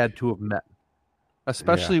they've had to have met, Yeah,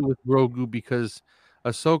 especially with Grogu, because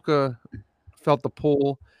Ahsoka felt the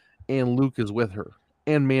pull, and Luke is with her,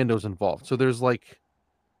 and Mando's involved. So there's like,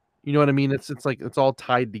 you know what I mean? It's like it's all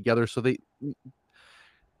tied together. So they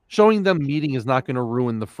showing them meeting is not going to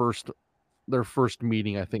ruin their first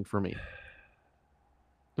meeting. I think for me,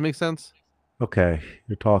 that makes sense. okay.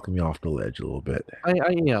 You're talking me off the ledge a little bit.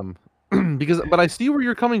 I am but I see where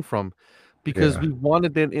you're coming from, because Yeah, we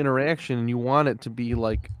wanted that interaction, and you want it to be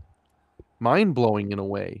like mind blowing in a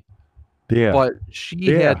way. yeah, But she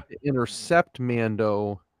had yeah, to intercept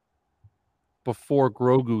Mando before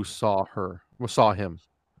Grogu saw him.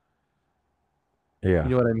 You yeah,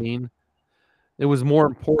 know what I mean? It was more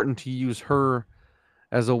important to use her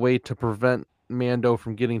as a way to prevent Mando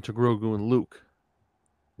from getting to Grogu and Luke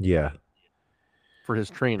yeah. for his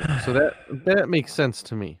training. So that makes sense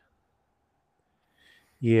to me.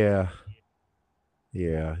 Yeah,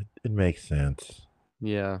 yeah, it makes sense.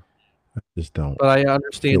 Yeah. Just don't But I feel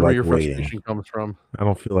understand where like your waiting. frustration comes from. I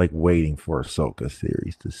don't feel like waiting for Ahsoka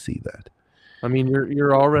series to see that. I mean,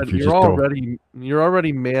 you're If already you you're just don't, already you're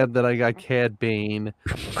already mad that I got Cad Bane,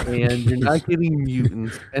 and you're not getting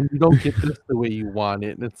mutants, and you don't get this the way you want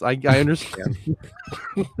it. And I understand.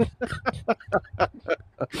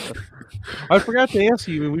 I forgot to ask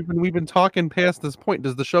you. We've been talking past this point.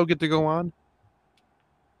 Does the show get to go on?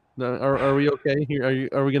 No, are we okay here?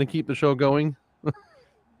 Are we going to keep the show going?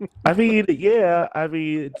 I mean, yeah, I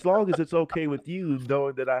mean, as long as it's okay with you,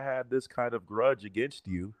 knowing that I had this kind of grudge against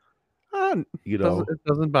you, Uh, you doesn't know. it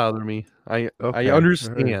doesn't bother me. I Okay, all right.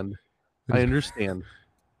 understand. I understand.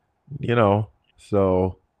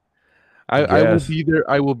 So I I will guess. be there.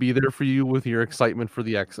 I will be there for you with your excitement for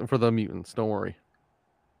the mutants. Don't worry.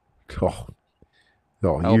 Oh,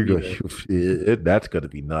 no, I'll you're be going. there. That's gonna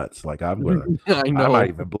be nuts. Like I I might know.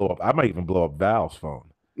 even blow up. I might even blow up Val's phone.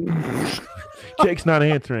 Jake's not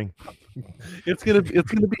answering. It's gonna be a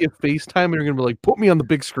FaceTime, and you're gonna be like, put me on the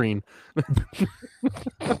big screen.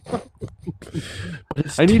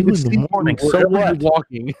 It's I need 2 to in see the morning. you So wherever you're what?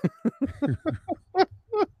 walking.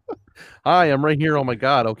 Hi, I'm right here. Oh my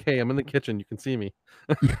god. Okay, I'm in the kitchen. You can see me.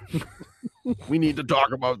 We need to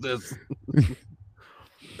talk about this.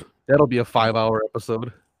 That'll be a 5-hour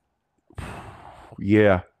episode.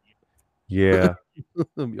 Yeah. Yeah.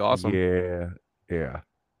 That'll be awesome. Yeah.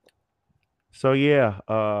 So yeah,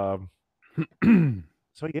 and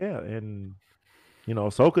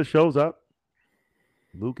Ahsoka shows up.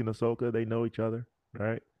 Luke and Ahsoka, they know each other,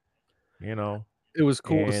 right? You know, It was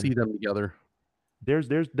cool to and see them together.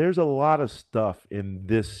 there's a lot of stuff in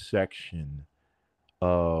this section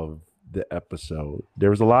of the episode. There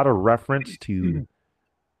was a lot of reference to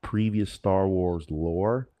previous Star Wars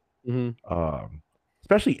lore, Mhm.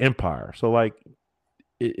 especially Empire. So like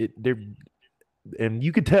there, and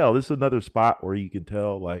you could tell this is another spot where you can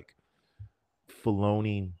tell like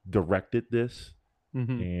Filoni directed this,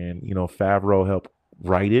 Mhm. and Favreau helped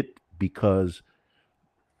write it because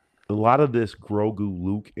a lot of this Grogu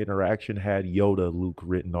Luke interaction had Yoda Luke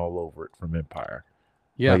written all over it from Empire.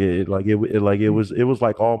 Yeah. It was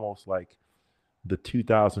like almost like the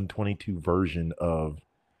 2022 version of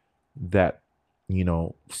that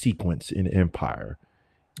sequence in Empire,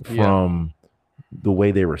 Yeah. from the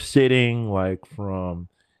way they were sitting, like from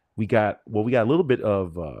we got a little bit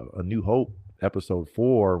of A New Hope episode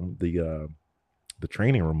 4, the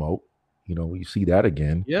training remote. You see that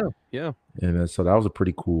again, Yeah. Yeah. and so that was a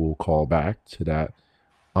pretty cool callback to that.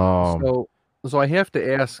 So I have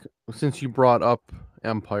to ask, since you brought up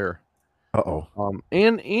Empire, Uh-oh.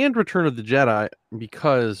 and Return of the Jedi,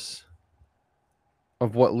 because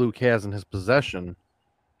of what Luke has in his possession,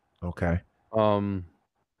 Okay.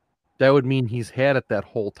 that would mean he's had it that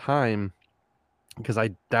whole time, because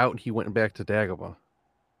I doubt he went back to Dagobah.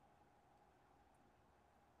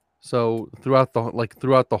 So throughout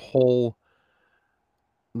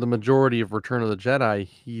the majority of Return of the Jedi,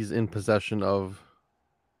 he's in possession of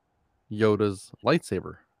Yoda's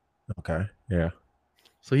lightsaber. Okay. Yeah.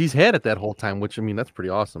 So he's had it that whole time, which, I mean, that's pretty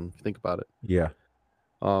awesome if you think about it. Yeah.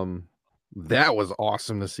 That was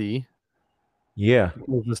awesome to see. Yeah.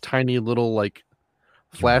 With this tiny little like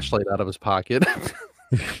flashlight out of his pocket.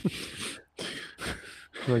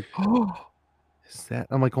 Like, oh, is that?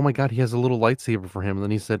 I'm like, oh my god, he has a little lightsaber for him. And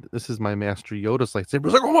then he said, "This is my Master Yoda's lightsaber."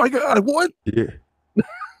 I was like, oh my god, what? Yeah.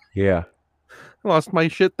 Yeah. I lost my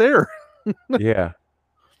shit there. Yeah.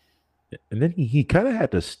 And then he kind of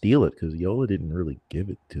had to steal it because Yoda didn't really give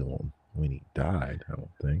it to him when he died, I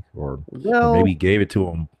don't think. Or maybe he gave it to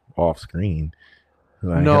him off screen.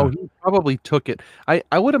 Like, no, he probably took it.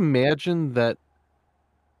 I would imagine that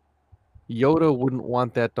Yoda wouldn't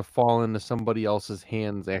want that to fall into somebody else's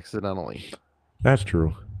hands accidentally. That's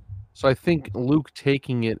true. So I think Luke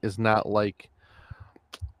taking it is not like,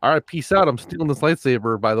 all right, peace out. I'm stealing this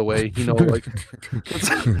lightsaber, by the way. Like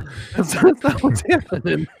that's not what's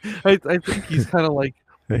happening. I think he's kind of like,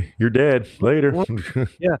 hey, you're dead later.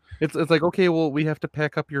 Yeah, it's like, okay, well, we have to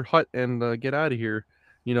pack up your hut and get out of here.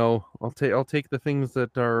 I'll take the things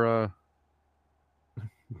that are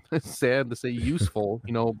sad to say useful,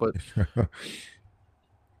 but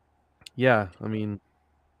yeah, I mean,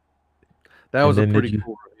 that was a pretty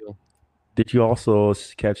cool reveal. Did you also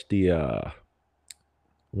catch the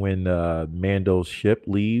when Mando's ship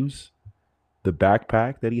leaves, the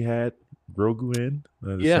backpack that he had Grogu in,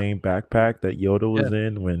 the same backpack that Yoda was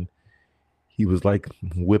in when he was like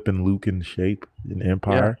whipping Luke in shape in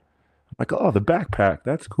Empire? I'm like, oh, the backpack,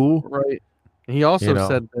 that's cool, right? And he also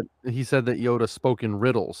said that Yoda spoke in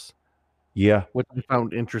riddles. Yeah, which I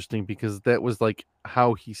found interesting because that was like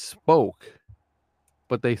how he spoke,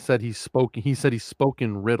 but they said he spoke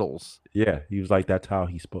in riddles. Yeah, he was like, that's how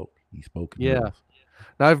he spoke. He spoke in riddles.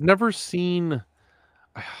 Now I've never seen.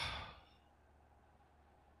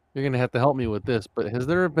 You're gonna have to help me with this, but has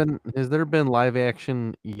there been live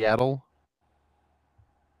action Yaddle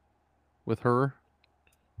with her?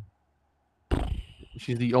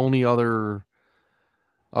 She's the only other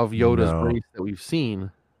of Yoda's race that we've seen.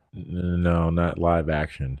 No, not live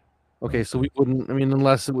action. Okay, so we wouldn't. I mean,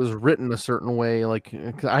 unless it was written a certain way. Like,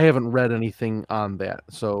 I haven't read anything on that,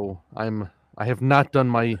 so I have not done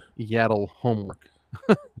my Yaddle homework.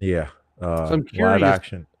 Yeah. So I'm curious. Live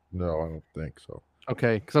action? No, I don't think so.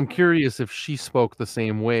 Okay, because I'm curious if she spoke the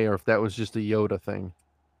same way or if that was just a Yoda thing.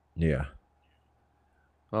 Yeah.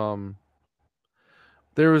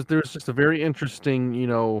 There was just a very interesting,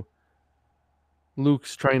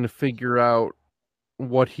 Luke's trying to figure out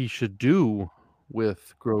what he should do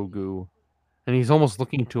with Grogu, and he's almost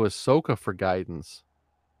looking to Ahsoka for guidance.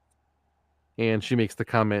 and she makes the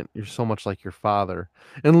comment, "You're so much like your father,"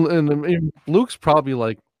 and Luke's probably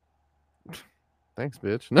like, "Thanks,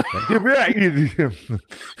 bitch."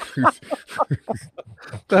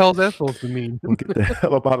 The hell's that supposed to mean? Get the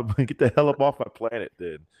hell up out of get the hell up off my planet,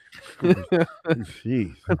 then.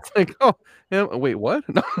 Jeez, It's like, oh, yeah, wait, what?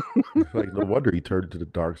 like no wonder he turned to the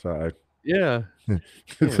dark side. Yeah,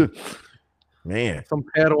 yeah. Man, Some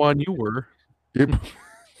Padawan you were. It-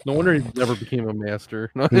 No wonder he never became a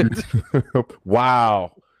master.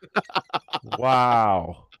 wow,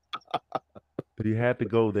 wow. But you had to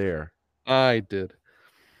go there. I did.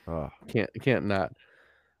 Uh, Can't not.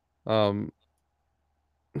 So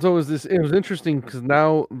it was interesting because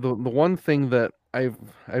now the one thing that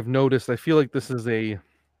I've noticed, I feel like this is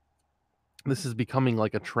becoming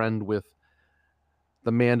like a trend with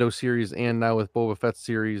the Mando series and now with Boba Fett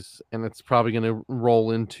series, and it's probably going to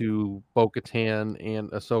roll into Bo-Katan and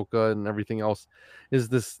Ahsoka and everything else, is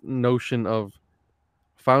this notion of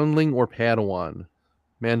foundling or Padawan,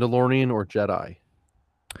 Mandalorian or Jedi.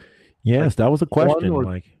 yes, Like, that was a question.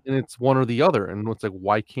 and it's one or the other, and it's like,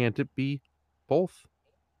 why can't it be both?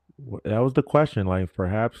 That was the question. Like,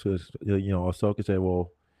 perhaps, Ahsoka said, well,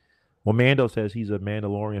 Mando says he's a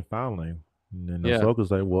Mandalorian foundling. And then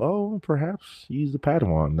Ahsoka's like, well, perhaps he's the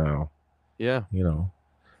Padawan now. Yeah.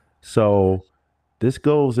 So this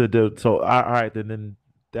goes into, all right, and then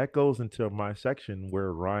that goes into my section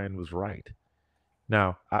where Ryan was right.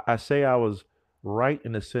 Now, I say I was right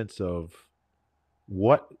in the sense of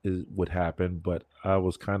would happen, but I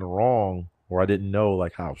was kind of wrong, or I didn't know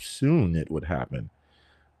like how soon it would happen.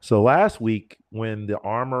 So last week, when the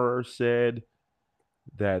armorer said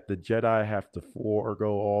that the Jedi have to forego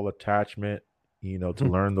all attachment, to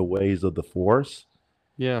learn the ways of the Force.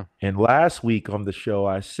 Yeah. And last week on the show,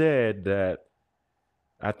 I said that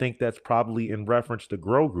I think that's probably in reference to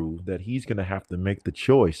Grogu, that he's going to have to make the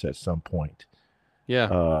choice at some point.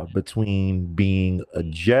 Yeah. Between being a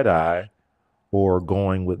Jedi or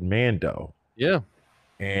going with Mando. Yeah.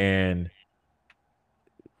 And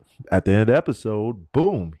at the end of the episode,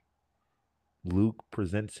 boom, Luke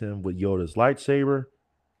presents him with Yoda's lightsaber,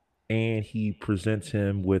 and he presents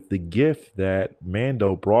him with the gift that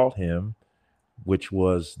Mando brought him, which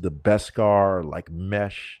was the Beskar like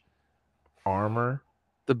mesh armor.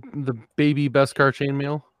 The baby Beskar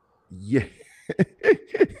chainmail. Yeah.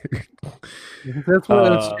 That's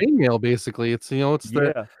what it's chainmail basically. It's it's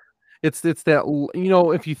that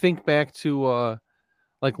if you think back to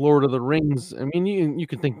like Lord of the Rings, I mean you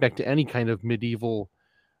can think back to any kind of medieval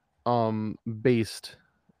based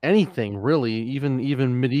anything really,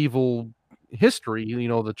 even medieval history,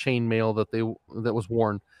 the chainmail that was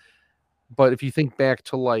worn. But if you think back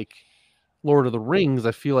to like Lord of the Rings,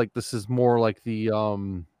 I feel like this is more like the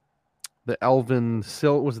elven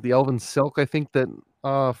silk. Was it the elven silk, I think, that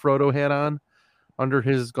Frodo had on under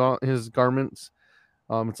his garments?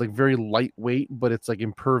 It's like very lightweight, but it's like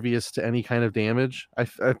impervious to any kind of damage.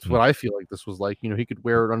 That's what I feel like this was like. He could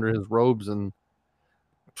wear it under his robes, and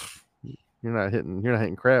you're not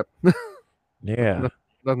hitting crap. Yeah,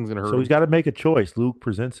 nothing's gonna hurt. So he's got to make a choice. Luke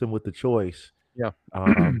presents him with the choice. Yeah.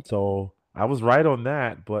 So I was right on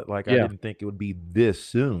that, but like I didn't think it would be this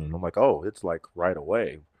soon. I'm like, oh, it's like right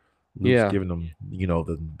away. Luke's giving him,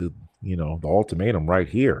 the ultimatum right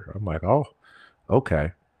here. I'm like, oh,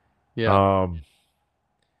 okay. Yeah.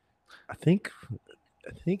 I think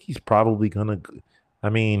he's probably gonna. I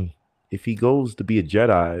mean, if he goes to be a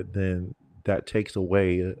Jedi, then that takes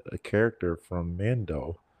away a character from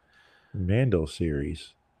Mando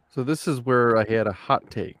series. So this is where I had a hot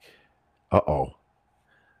take.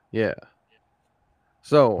 Yeah.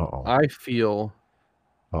 So I feel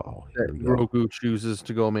that Grogu chooses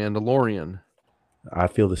to go Mandalorian. I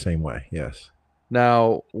feel the same way. Yes.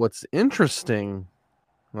 Now, what's interesting,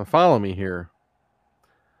 now follow me here.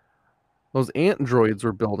 Those androids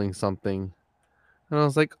were building something. And I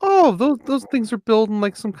was like, oh, those things are building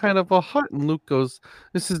like some kind of a hut. And Luke goes,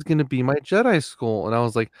 this is going to be my Jedi school. And I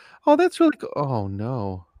was like, oh, that's really cool. Oh,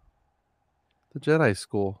 no. The Jedi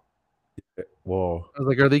school. Well, I was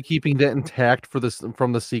like, are they keeping that intact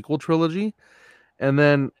from the sequel trilogy? And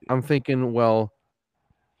then I'm thinking, well,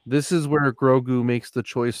 this is where Grogu makes the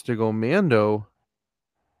choice to go Mando.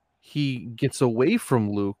 He gets away from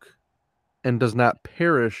Luke and does not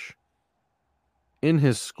perish in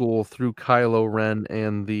his school through Kylo Ren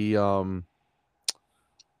and the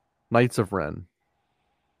Knights of Ren.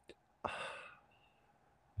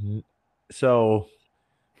 So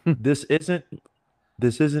this isn't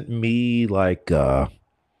me like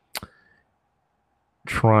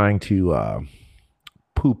trying to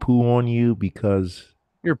poo-poo on you because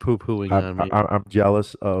you're poo-pooing on me. I'm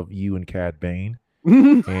jealous of you and Cad Bane.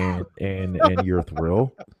 and your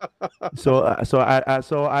thrill. So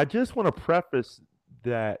I just want to preface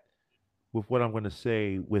that with what I'm going to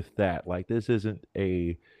say with that. Like this isn't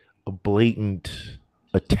a blatant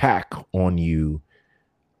attack on you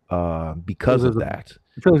because There's of a, that.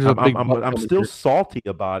 I feel like there's a I'm I'm big I'm, but I'm coming still here. salty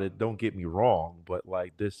about it. Don't get me wrong, but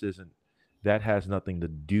like this isn't that has nothing to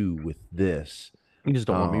do with this. You just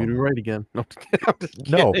don't want me to be Um, right again. No, I'm just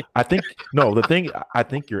no, kidding. I think no. The thing I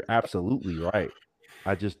think you're absolutely right.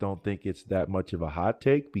 I just don't think it's that much of a hot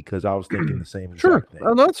take because I was thinking the same Sure, exact thing.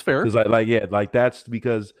 no, that's fair. Because like yeah, like that's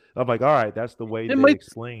because I'm like, all right, that's the way It they might,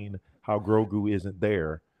 explain how Grogu isn't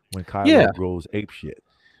there when yeah, Kylo goes ape shit.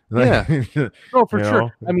 Like, yeah. you No, for sure.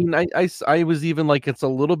 know, I mean, I was even like, it's a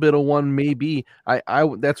little bit of one, maybe.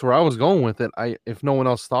 That's where I was going with it. If no one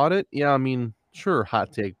else thought it, yeah, I mean, sure,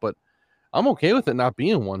 hot take, but I'm okay with it not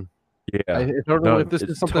being one. yeah, I don't know if no, this is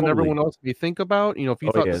it's something everyone totally. else may think about. If you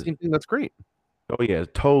Oh thought the yeah, same thing, that's great. oh yeah,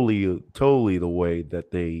 totally the way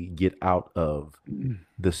that they get out of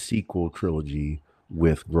the sequel trilogy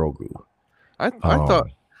with Grogu. I I thought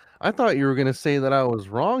Um, I thought you were gonna say that I was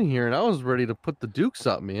wrong here, and I was ready to put the Dukes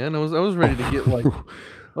up, man. I was ready to get like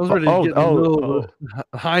I was ready to oh, get in the oh, middle of oh,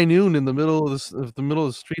 the high noon in the middle of the middle of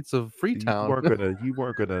the streets of you Freetown.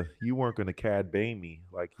 weren't gonna Cad Bane me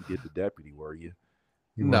like you did the deputy, were you?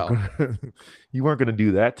 You weren't No, gonna you weren't gonna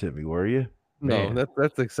do that to me, were you? no, Man.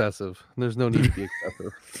 that's excessive. There's no need to be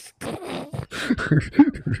excessive.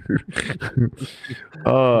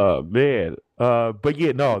 Man. But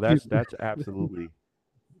yeah, no, that's absolutely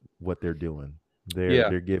what they're doing. They're Yeah.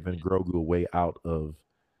 they're giving Grogu a way out of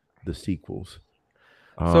the sequels.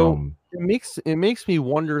 So Um, it makes me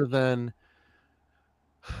wonder then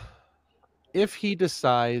if he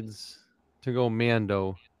decides to go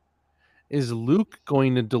Mando, is Luke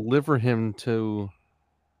going to deliver him to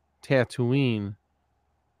Tatooine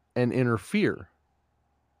and interfere?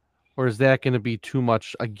 Or is that going to be too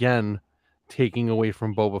much again, taking away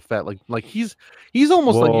from Boba Fett? Like he's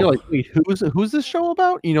almost like, you're well, like, wait, who's this show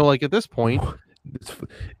about? Like at this point. it's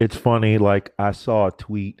it's funny. Like I saw a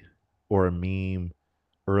tweet or a meme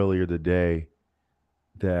earlier today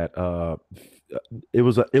that it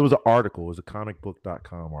was an article, it was a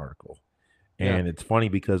comicbook.com article. Yeah. And it's funny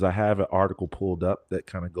because I have an article pulled up that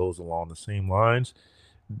kind of goes along the same lines.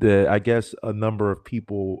 That I guess a number of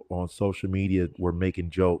people on social media were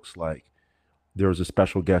making jokes like there was a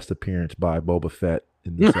special guest appearance by Boba Fett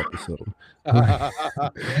in this episode.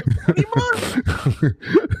 Pretty much.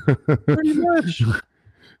 Pretty much.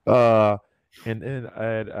 uh,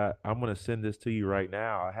 I'm gonna send this to you right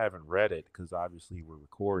now. I haven't read it because obviously we're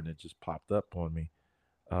recording. It just popped up on me.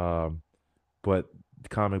 Um, but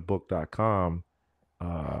comicbook.com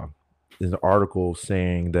uh, is an article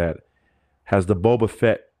saying that has the Boba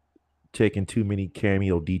Fett taken too many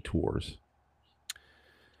cameo detours?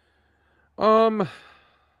 Um,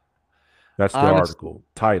 That's the honestly, article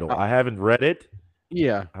title. uh, I haven't read it.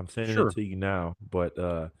 yeah, I'm sending it sure. to you now, but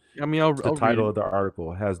I mean, I'll it's the I'll read title it. of the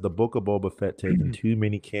article. Has the Book of Boba Fett taken too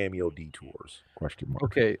many cameo detours? Question mark.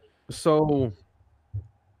 Okay, so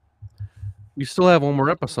we still have one more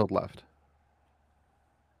episode left,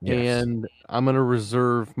 Yes. and I'm gonna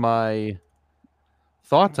reserve my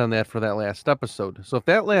thoughts on that for that last episode. So if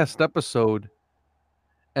that last episode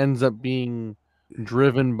ends up being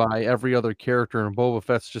driven by every other character and Boba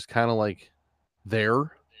Fett's just kind of like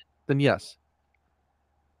there, then yes.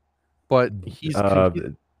 But Uh,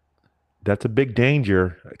 that's a big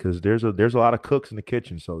danger because there's a lot of cooks in the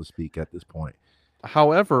kitchen, so to speak, at this point.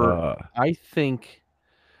 however, Uh, I think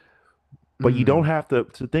but you don't have to.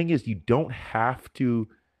 The thing is, you don't have to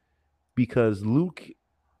because Luke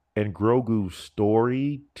and Grogu's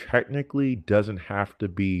story technically doesn't have to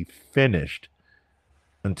be finished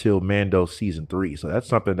until Mando season 3. So that's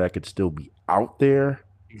something that could still be out there.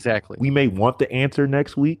 exactly. We may want the answer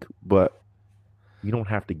next week, but we don't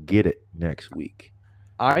have to get it next week.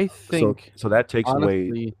 I So think so that takes away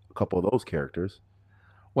honestly, a couple of those characters.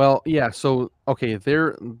 well, yeah. So okay,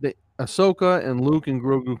 Ahsoka and Luke and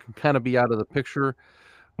Grogu can kind of be out of the picture.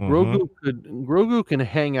 Mm-hmm. Grogu can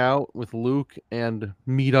hang out with Luke and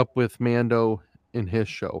meet up with Mando in his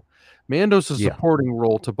show. Mando's a Yeah. supporting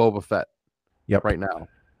role to Boba Fett Yep. right now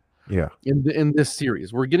Yeah. in this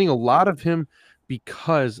series. We're getting a lot of him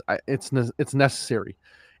because it's necessary.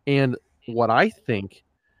 And what I think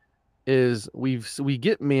is we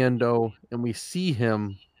get Mando and we see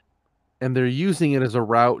him, and they're using it as a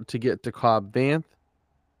route to get to Cobb Vanth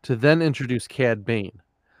to then introduce Cad Bane, Yep.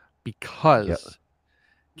 because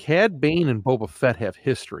Cad Bane and Boba Fett have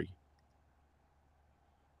history.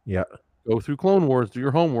 Yeah. Go through Clone Wars, do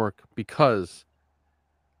your homework, because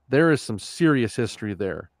there is some serious history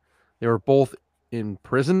there. They were both in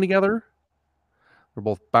prison together. They're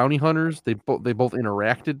both bounty hunters. They both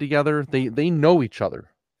interacted together. They know each other.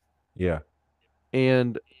 Yeah.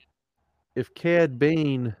 And if Cad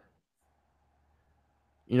Bane,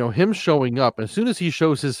 him showing up, as soon as he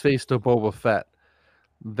shows his face to Boba Fett,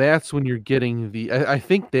 that's when you're getting I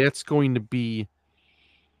think that's going to be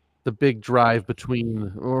the big drive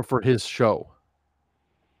for his show,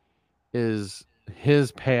 is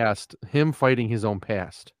his past, him fighting his own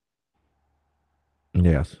past.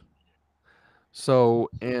 Yes. So,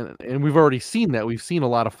 and we've already seen that. We've seen a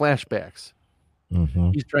lot of flashbacks.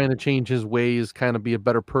 Mm-hmm. He's trying to change his ways, kind of be a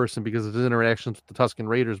better person because of his interactions with the Tusken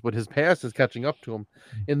Raiders, but his past is catching up to him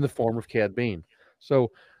in the form of Cad Bane.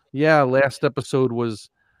 So, yeah, last week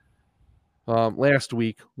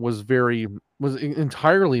was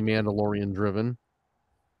entirely Mandalorian driven.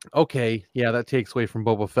 Okay, yeah, that takes away from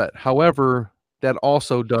Boba Fett. However, that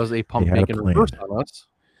also does a pump fake and reverse on us.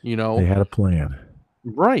 They had a plan.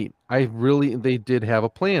 Right. They did have a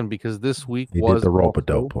plan, because this week They was did the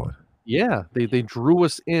rope-a-dope one. Yeah, they drew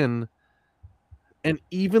us in. And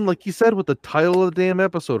even like you said with the title of the damn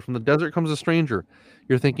episode, From the Desert Comes a Stranger,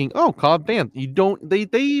 you're thinking, oh, Cad Bane.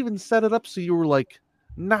 They even set it up so you were like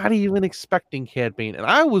not even expecting Cad Bane. And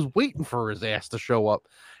I was waiting for his ass to show up,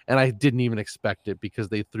 and I didn't even expect it because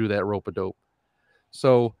they threw that rope-a-dope.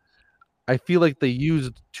 So I feel like they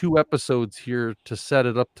used 2 episodes here to set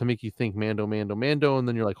it up to make you think Mando, Mando, Mando, and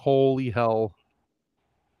then you're like, holy hell,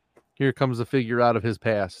 here comes a figure out of his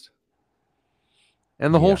past.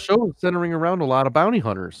 And the whole show is centering around a lot of bounty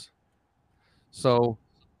hunters. So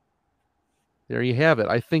there you have it.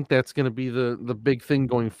 I think that's going to be the big thing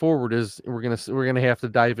going forward, is we're going to have to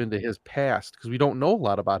dive into his past, because we don't know a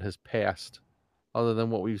lot about his past other than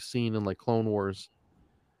what we've seen in like Clone Wars.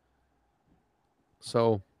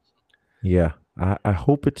 So yeah, I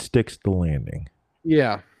hope it sticks the landing.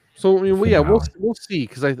 Yeah. So I mean, we'll see,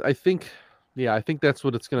 because I think that's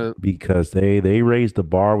what it's going to, because they raised the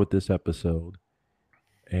bar with this episode,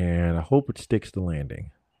 and I hope it sticks the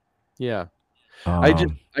landing. Yeah. I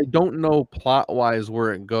don't know plot wise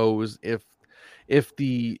where it goes, if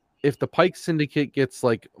the Pike Syndicate gets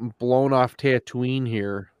like blown off Tatooine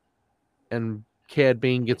here and Cad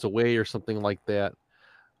Bane gets away or something like that.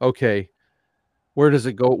 Okay. Where does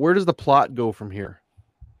it go? Where does the plot go from here?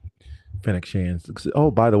 Fennec Shan's.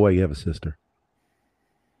 Oh, by the way, you have a sister.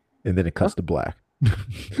 And then it cuts to black.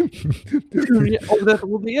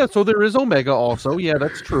 Yeah, so there is Omega also. Yeah,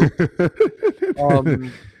 that's true.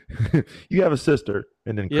 You have a sister,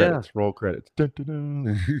 and then credits, roll credits. Dun, dun,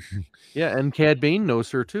 dun. Yeah, and Cad Bane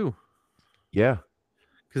knows her too. Yeah,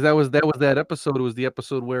 because that was that episode. It was the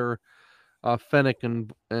episode where Fennec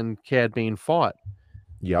and Cad Bane fought.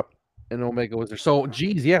 Yep. And Omega was there. So,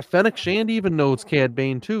 geez, yeah, Fennec Shand even knows Cad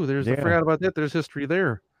Bane too. I forgot about that. There's history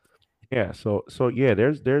there. Yeah. So yeah,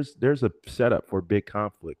 there's a setup for big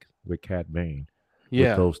conflict with Cad Bane. Yeah.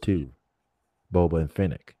 With those two, Boba and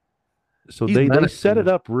Fennec. So they set it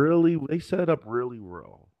up really. They set it up really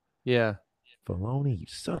well. Yeah. Filoni, you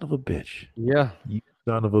son of a bitch. Yeah. You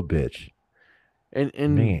son of a bitch. And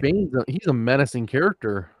Bane's he's a menacing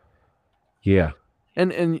character. Yeah.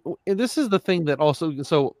 And this is the thing that also,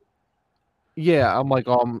 so yeah, I'm like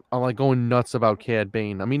going nuts about Cad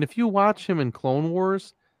Bane. I mean, if you watch him in Clone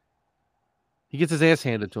Wars, he gets his ass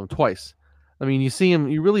handed to him twice. I mean,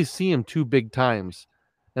 you really see him 2 big times,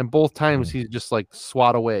 and both times he's just like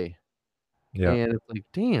swat away. Yeah. And it's like,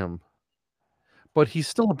 damn. But he's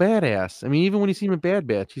still a badass. I mean, even when you see him in Bad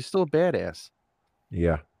Batch, he's still a badass.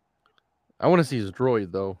 Yeah. I want to see his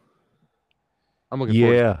droid though. I'm looking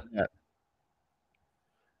forward to that.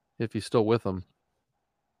 If he's still with him.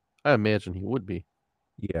 I imagine he would be.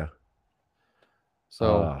 Yeah.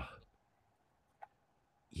 So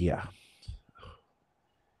yeah.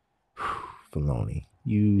 Filoni.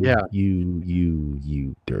 You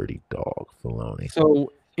dirty dog, Filoni.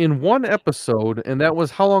 So in one episode, and that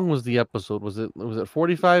was, how long was the episode? Was it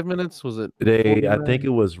 45 minutes? Was it I think it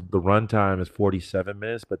was, the runtime is 47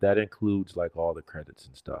 minutes, but that includes like all the credits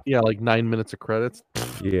and stuff. Yeah, like 9 minutes of credits.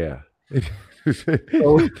 Yeah.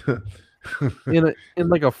 So, in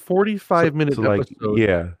like a 45-minute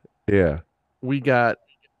episode. Yeah. We got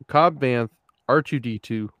Cobb Vanth,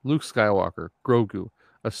 R2-D2, Luke Skywalker, Grogu,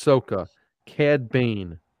 Ahsoka, Cad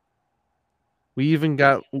Bane. We even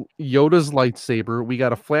got Yoda's lightsaber. We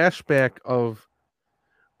got a flashback of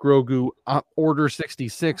Grogu Order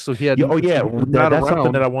 66. So he had that's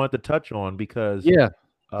something that I wanted to touch on, because he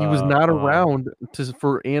was not around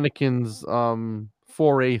for Anakin's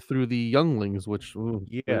foray through the younglings, which so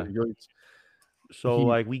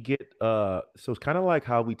like we get so it's kind of like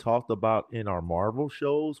how we talked about in our Marvel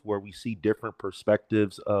shows, where we see different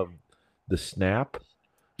perspectives of the snap.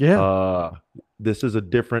 Yeah. Uh, this is a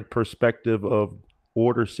different perspective of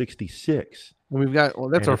Order 66, We've got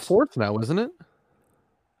that's and our it's fourth now, isn't it?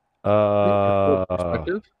 Our fourth uh,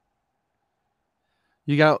 perspective.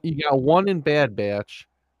 You got one in Bad Batch.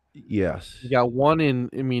 You yes, got one in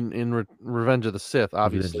Revenge of the Sith,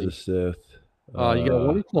 Revenge of the obviously. Sith. You got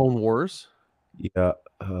one in Clone Wars. Yeah,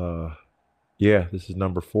 yeah. This is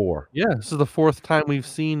number 4. Yeah, this is the fourth time we've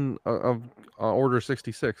seen of Order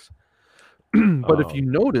 66. But if you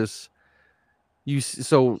Um, notice,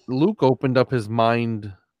 so Luke opened up his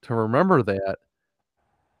mind to remember that,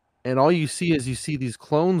 and all you see is these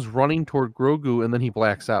clones running toward Grogu, and then he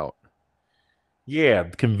blacks out. yeah,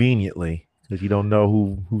 conveniently, because you don't know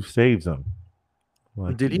who saves him.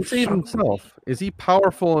 Like, Did he save himself? Is he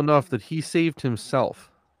powerful enough that he saved himself?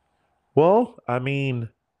 well, I mean,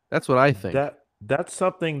 That's what I think. that's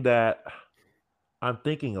something that I'm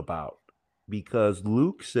thinking about because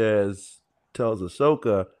Luke tells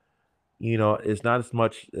Ahsoka, it's not as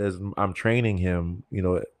much as I'm training him,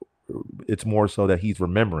 it's more so that he's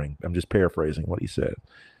remembering. I'm just paraphrasing what he said.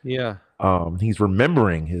 Yeah. He's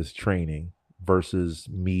remembering his training versus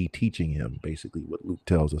me teaching him, basically what Luke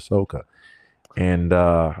tells Ahsoka. And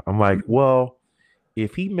I'm like, well,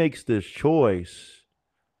 if he makes this choice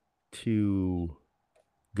to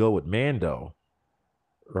go with Mando,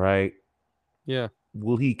 right? Yeah.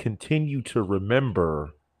 Will he continue to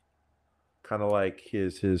remember kind of like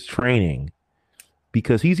his training?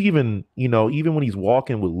 Because he's even, even when he's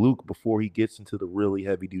walking with Luke before he gets into the really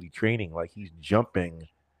heavy duty training, like he's jumping,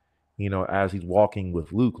 as he's walking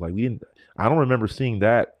with Luke. Like I don't remember seeing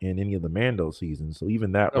that in any of the Mando seasons. So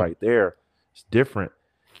even that No. right there is different.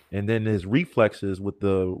 And then his reflexes with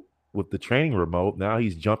the training remote, now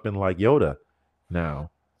he's jumping like Yoda now.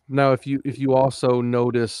 Now, if you also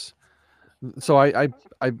notice, so I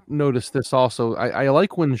noticed this also. I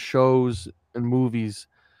like when shows and movies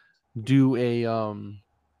do a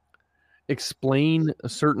explain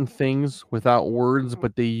certain things without words,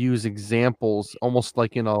 but they use examples almost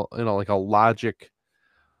like in a like a logic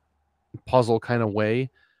puzzle kind of way.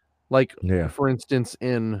 Like Yeah. for instance,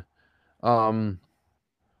 in um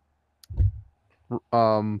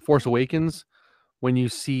Force Awakens, when you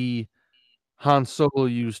see Han Solo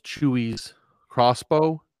use Chewie's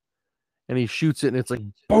crossbow and he shoots it and it's like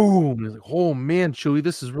boom. And he's like, oh man, Chewie,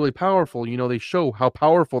 this is really powerful. They show how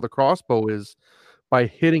powerful the crossbow is by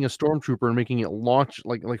hitting a stormtrooper and making it launch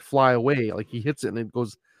like fly away. Like he hits it and it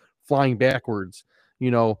goes flying backwards.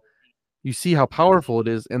 You know, you see how powerful it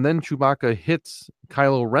is, and then Chewbacca hits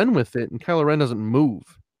Kylo Ren with it, and Kylo Ren doesn't move.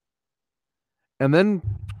 And then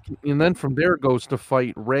from there goes to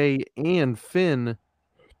fight Rey and Finn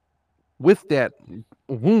with that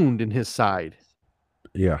wound in his side.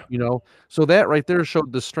 Yeah. So that right there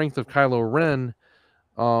showed the strength of Kylo Ren,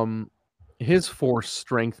 his force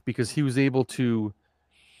strength, because he was able to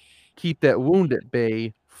keep that wound at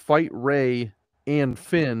bay, fight Rey and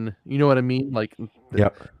Finn. You know what I mean? Like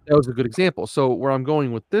Yep. that was a good example. So where I'm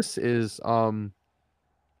going with this is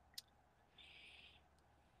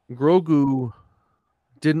Grogu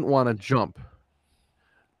didn't want to jump.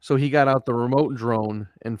 So he got out the remote drone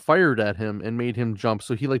and fired at him and made him jump.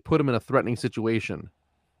 So he put him in a threatening situation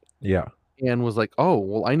Yeah. and was like, "Oh,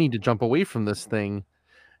 well, I need to jump away from this thing."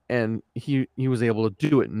 And he was able to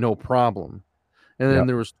do it no problem. And then Yep.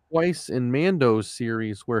 there was twice in Mando's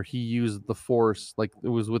series where he used the Force, like it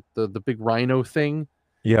was with the big rhino thing.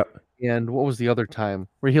 Yep. And what was the other time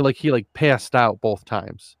where he passed out both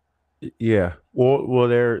times? Yeah. Well,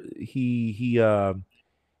 there he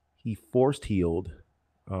forced healed.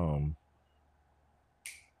 Um.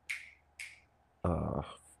 Uh.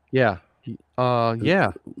 Yeah.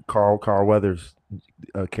 Yeah. Carl Weathers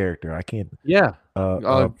character. I can't. Yeah.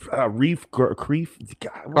 Reef Creef. What's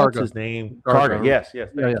Karga. his name? Karga. Karga. Yes. Yes.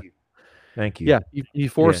 Yeah. Thank you. Yeah. He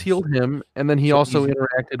force Yes. healed him, and then he So also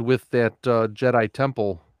interacted with that Jedi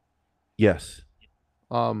temple. yes.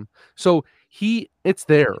 So it's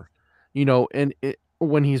there, and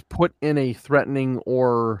when he's put in a threatening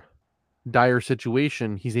or dire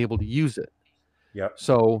situation, he's able to use it. Yep.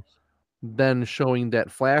 So then showing that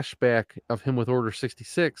flashback of him with Order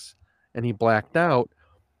 66 and he blacked out,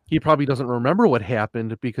 he probably doesn't remember what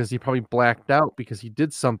happened because he probably blacked out because he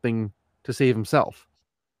did something to save himself,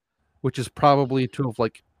 which is probably to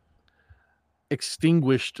have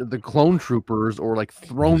extinguished the clone troopers or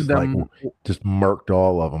thrown Just them. just murked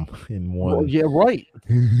all of them in one. Well, yeah, right.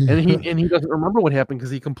 And he doesn't remember what happened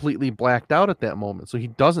because he completely blacked out at that moment, so he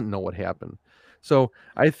doesn't know what happened. So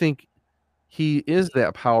I think he is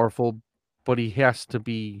that powerful, but he has to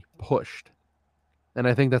be pushed, and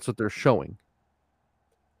I think that's what they're showing.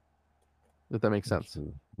 if that makes sense.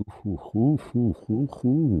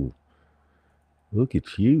 Ooh. Look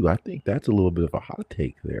at you. I think that's a little bit of a hot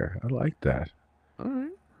take there. I like that. All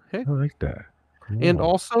right. Hey. I like that. Come And on.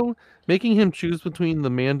 also making him choose between the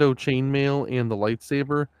Mando chainmail and the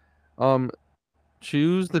lightsaber.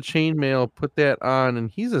 Choose the chainmail, put that on,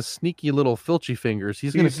 and he's a sneaky little filchy fingers.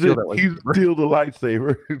 He's gonna steal that He's lightsaber. steal the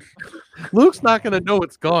lightsaber. Luke's not gonna know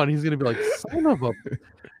it's gone. He's gonna be like, son of a.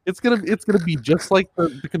 It's gonna be just like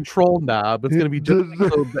the control knob. It's gonna be just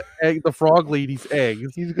like the frog lady's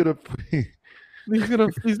eggs. He's gonna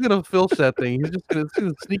filch that thing. He's just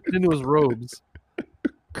gonna sneak it into his robes.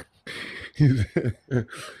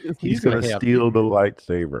 he's gonna steal the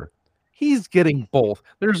lightsaber. He's getting both.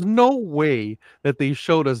 There's no way that they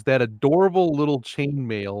showed us that adorable little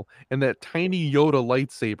chainmail and that tiny Yoda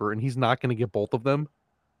lightsaber, and he's not going to get both of them.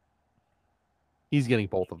 He's getting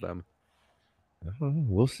both of them.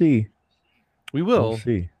 We'll see. We will. We'll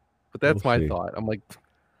see. But that's my thought. I'm like,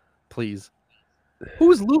 please.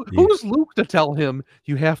 Who's Luke? Yeah. Who's Luke to tell him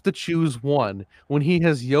you have to choose one when he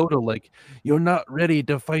has Yoda like, you're not ready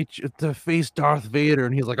to face Darth Vader,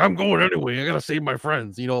 and he's like, I'm going anyway. I gotta save my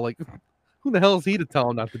friends. You know, like, who the hell is he to tell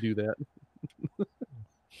him not to do that?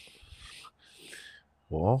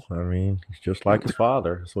 Well, I mean, he's just like his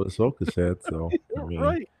father. That's what Ahsoka said. So, I mean,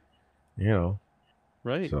 right. You know,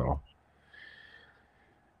 right. So,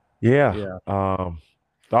 yeah. I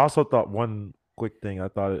also thought one quick thing. I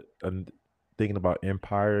thought thinking about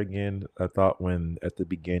Empire again, I thought toward the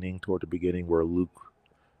beginning, where Luke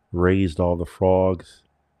raised all the frogs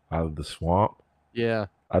out of the swamp. Yeah.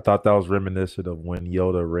 I thought that was reminiscent of when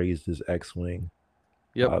Yoda raised his X-Wing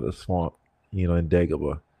out of the swamp, in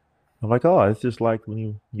Dagobah. I'm like, oh, it's just like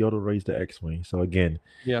when Yoda raised the X-Wing. So again,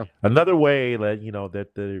 another way that,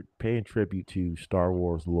 that they're paying tribute to Star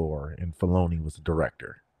Wars lore, and Filoni was the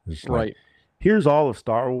director. It's like, here's all of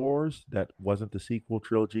Star Wars that wasn't the sequel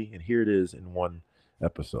trilogy, and here it is in one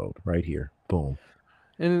episode right here. Boom.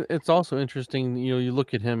 And it's also interesting, you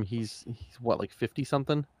look at him, he's what, like 50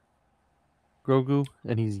 something? Grogu,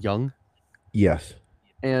 and he's young. Yes.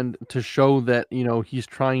 And to show that,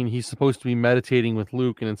 he's supposed to be meditating with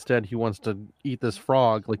Luke, and instead he wants to eat this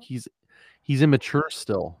frog, like he's immature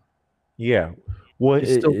still. Yeah. Well,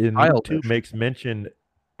 Luke too makes mention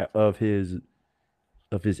of his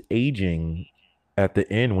aging at the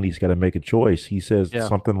end when he's got to make a choice. He says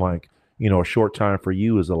something like, a short time for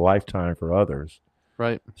you is a lifetime for others.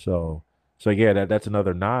 Right. So yeah, that's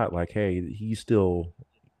another nod. Like, hey, he's still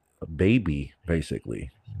a baby,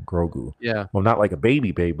 basically, Grogu. Yeah. Well, not like a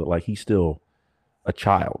baby, but like he's still a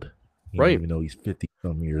child. Right. Even though he's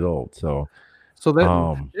 50-some years old. So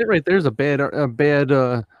that right there's a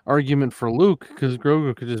bad argument for Luke, because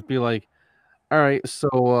Grogu could just be like, all right,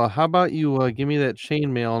 so how about you give me that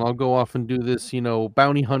chainmail and I'll go off and do this,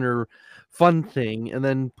 bounty hunter fun thing, and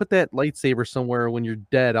then put that lightsaber somewhere. When you're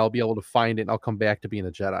dead, I'll be able to find it and I'll come back to being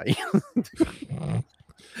a Jedi.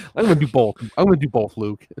 I'm going to do both. I'm going to do both,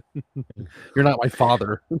 Luke. You're not my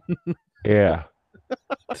father. Yeah.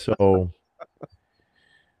 So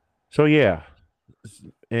yeah.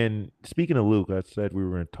 And speaking of Luke, I said we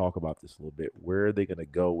were going to talk about this a little bit. Where are they going to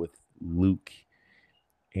go with Luke?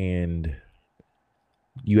 And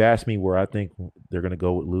you asked me where I think they're going to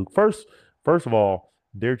go with Luke. First of all,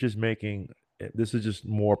 they're just making, this is just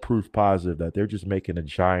more proof positive that they're just making a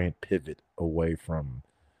giant pivot away from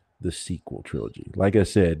the sequel trilogy. Like I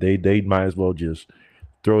said, they might as well just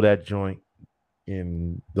throw that joint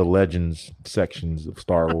in the Legends sections of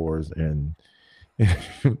Star Wars and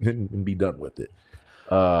be done with it.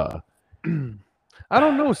 I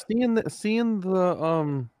don't know. Seeing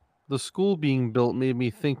the school being built made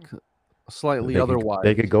me think slightly otherwise.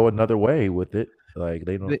 They could go another way with it. Like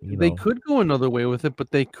they don't. They could go another way with it,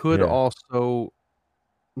 but they could also.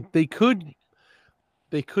 They could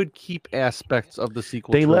keep aspects of the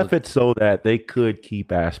sequel. They left it so that they could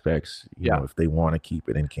keep aspects. You know, if they want to keep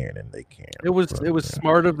it in canon, they can. It was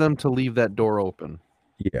smart of them to leave that door open.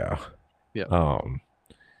 Yeah. Yeah.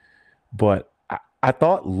 But I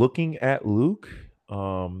thought looking at Luke,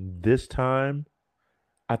 this time,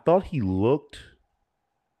 I thought he looked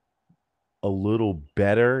a little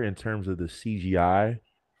better in terms of the CGI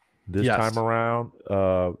this time around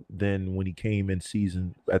than when he came in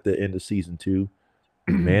at the end of season 2,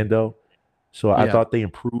 Mando. So I thought they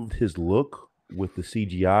improved his look with the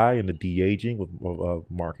CGI and the de-aging with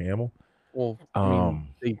Mark Hamill. Well, I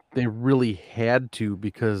mean, they really had to,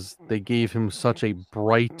 because they gave him such a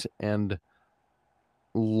bright and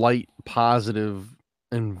light, positive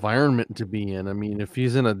environment to be in. I mean, if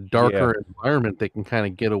he's in a darker environment, they can kind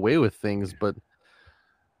of get away with things, but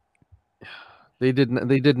they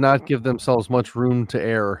did not give themselves much room to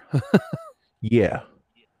err. Yeah.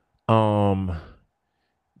 Um.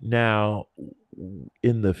 Now,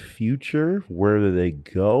 in the future, where do they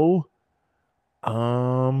go?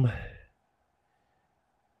 Um.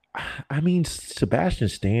 I mean, Sebastian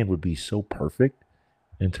Stan would be so perfect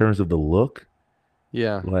in terms of the look,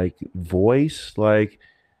 Yeah. like voice, like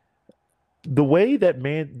the way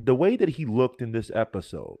that he looked in this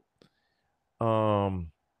episode.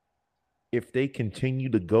 Um, if they continue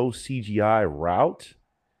to go CGI route,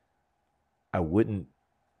 I wouldn't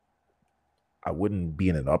I wouldn't be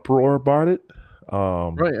in an uproar about it.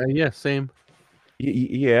 Um, Right. Yeah. Same.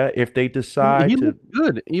 yeah, if they He decide to, looked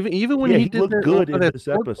good, even when yeah, he he did looked that good in that this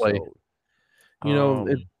sword play. episode. You know,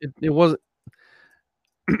 Um, it wasn't.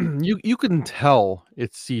 You can tell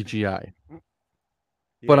it's CGI,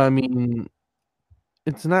 but yeah. I mean,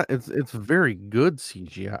 it's not. It's very good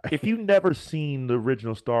CGI. If you've never seen the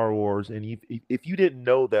original Star Wars and if you didn't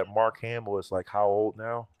know that Mark Hamill is like how old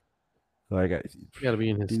now? Like Got to be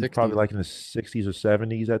in his dude's probably 60s. like in his 60s or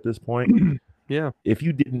 70s at this point. Yeah. If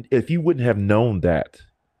you wouldn't have known that,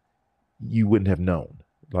 you wouldn't have known.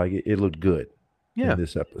 Like it looked good in Yeah.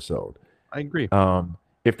 this episode. I agree.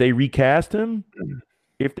 If they recast him,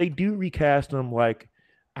 if they do recast him, like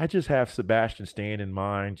I just have Sebastian Stan in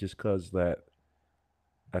mind, just because that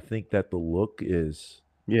I think that the look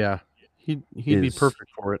Yeah. He'd be is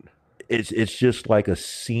perfect for it. it's just like a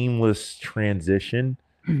seamless transition,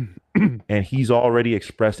 and he's already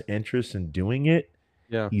expressed interest in doing it.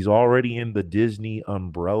 Yeah. He's already in the Disney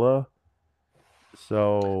umbrella,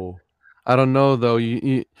 so I don't know though.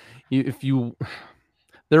 If you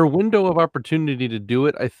their window of opportunity to do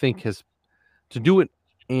it, I think has to do it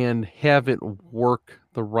and have it work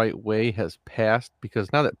the right way has passed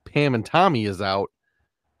because now that Pam and Tommy is out,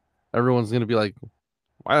 everyone's gonna be like,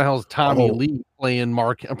 "Why the hell is Tommy oh, Lee playing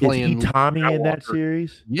is he playing Luke Tommy in that Skywalker?"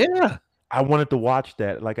 series? Yeah, I wanted to watch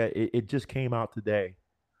that. Like it just came out today.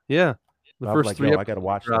 yeah. The I was first like, three yo, I gotta episodes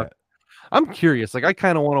watch dropped. that. I'm curious. Like, I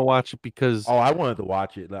kind of want to watch it because, Oh, I wanted to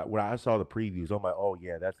watch it. Like when I saw the previews, I'm like, oh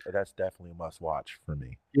yeah, that's definitely a must watch for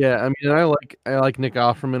me. yeah. I mean, I like Nick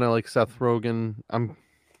Offerman. I like Seth Rogen.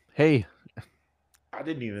 Hey, I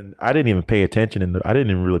didn't even pay attention I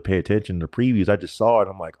didn't even really pay attention to the previews. I just saw it.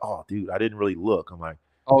 I'm like, oh dude, I didn't really look. I'm like,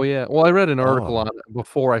 oh yeah. Well, I read an article oh, on it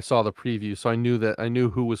before I saw the preview, so I knew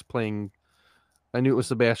who was playing. I knew it was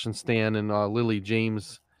Sebastian Stan and Lily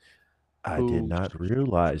James. I did Who? not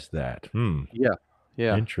realize that. Hmm. Yeah, yeah.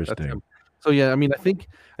 That's Interesting. him. So yeah, I mean, I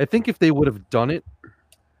think if they would have done it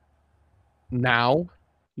now,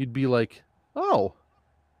 you'd be like, oh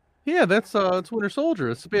yeah, that's Winter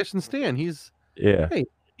Soldier. It's Sebastian Stan. Yeah. Hey,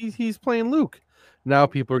 he's playing Luke. Now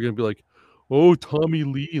people are gonna be like, oh, Tommy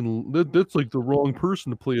Lee, and that's like the wrong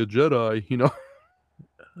person to play a Jedi. You know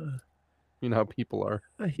how people are.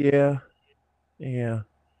 Yeah. Yeah.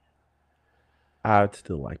 I'd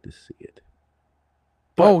still like to see it.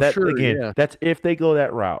 But Oh, that sure, again, yeah, that's if they go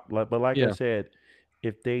that route. But like I yeah. said,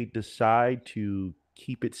 if they decide to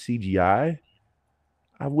keep it CGI,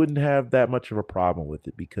 I wouldn't have that much of a problem with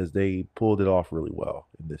it because they pulled it off really well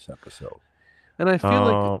in this episode. And I feel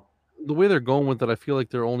like Um, the way they're going with it, I feel like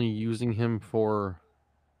they're only using him for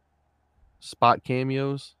spot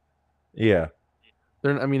cameos. yeah,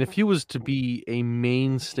 I mean, if he was to be a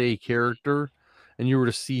mainstay character, and you were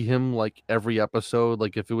to see him like every episode,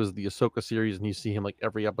 like if it was the Ahsoka series and you see him like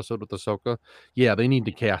every episode with Ahsoka, yeah, they need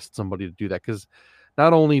to cast somebody to do that because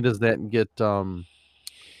not only does that get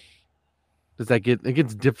it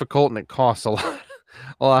gets difficult and it costs a lot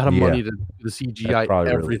a lot of yeah, money to do the that's CGI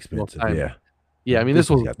probably really every single expensive. time. Yeah, Yeah, I mean this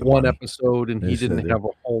Disney's was got the one money. episode and he They didn't said have a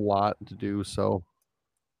whole lot to do, so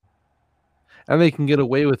and they can get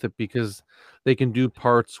away with it because they can do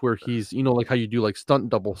parts where he's, like how you do like stunt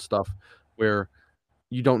double stuff where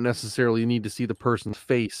you don't necessarily need to see the person's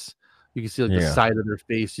face. You can see like the yeah, side of their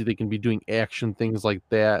face. They can be doing action things like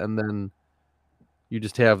that, and then you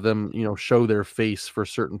just have them, show their face for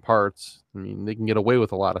certain parts. I mean, they can get away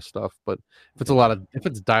with a lot of stuff, but yeah. if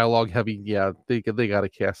it's dialogue heavy, yeah, they got to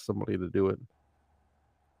cast somebody to do it.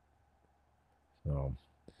 So,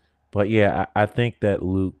 but yeah, I think that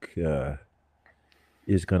Luke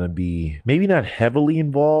is going to be maybe not heavily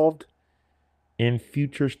involved in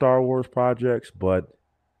future Star Wars projects, but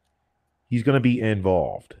he's going to be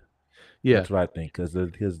involved. Yeah, That's what I think because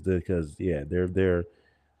yeah,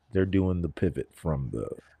 they're doing the pivot from the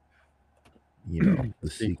sequel,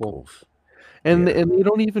 sequels. and Yeah. and they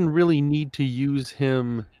don't even really need to use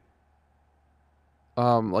him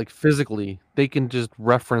like physically. They can just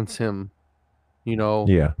reference him. You know,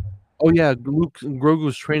 Yeah. oh yeah, Luke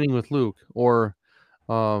Grogu's training with Luke, or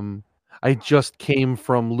um, I just came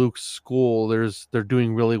from Luke's school. They're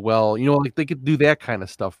doing really well. Like they could do that kind of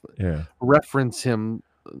stuff. Yeah. Reference him.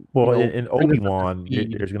 Well, in Bring us up to Obi-Wan,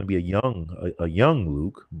 speed. there's going to be a young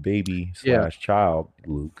Luke, baby Yeah. / child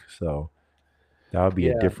Luke. So that would be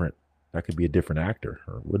Yeah. that could be a different actor,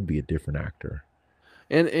 or would be a different actor.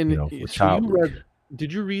 And For so child Luke.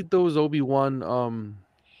 did you read those Obi-Wan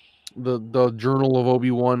the Journal of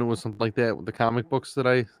Obi-Wan was something like that with the comic books that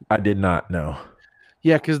I did not know.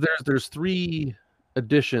 Yeah, because there's 3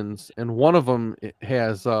 editions, and one of them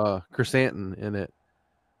has Chrysanthemum in it.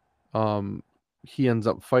 He ends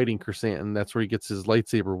up fighting Chrysanthemum. That's where he gets his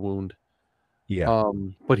lightsaber wound. Yeah.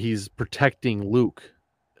 But he's protecting Luke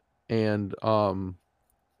and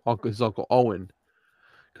his uncle Owen,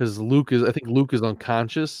 because I think Luke is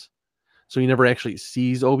unconscious, so he never actually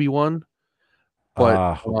sees Obi-Wan.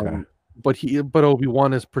 But Okay. but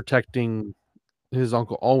Obi-Wan is protecting his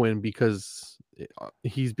uncle Owen because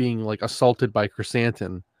he's being like assaulted by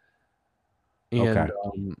Chrysanthemum. And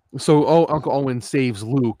so Uncle Owen saves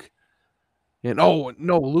Luke. And oh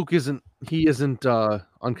no, Luke isn't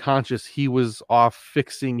unconscious. He was off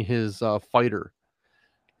fixing his fighter.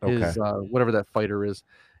 His whatever that fighter is.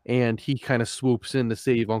 And he kind of swoops in to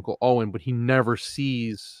save Uncle Owen, but he never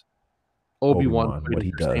sees Obi-Wan what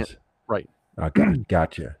he does. Right.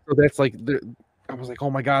 Gotcha. So that's like I was like, oh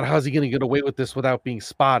my god, how's he gonna get away with this without being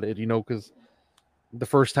spotted? Because the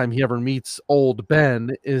first time he ever meets old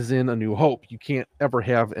Ben is in A New Hope. You can't ever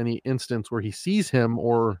have any instance where he sees him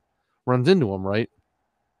or runs into him, right?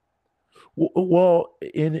 Well,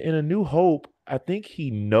 in A New Hope, I think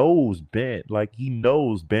he knows Ben. Like he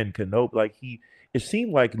knows Ben Kenobi. Like it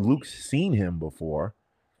seemed like Luke's seen him before.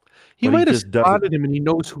 He might have spotted him, and he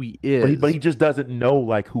knows who he is. But he just doesn't know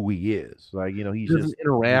like who he is. Like he's just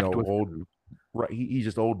interact with old. Him. Right, he's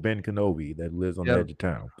just old Ben Kenobi that lives on the edge of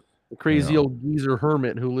town. The crazy old geezer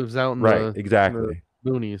hermit who lives out in the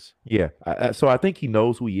boonies. Yeah, so I think he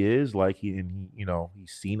knows who he is. Like he's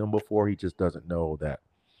seen him before. He just doesn't know that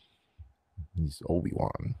he's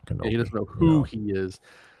Obi-Wan Kenobi. He doesn't know who he is.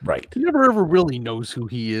 Right. He never ever really knows who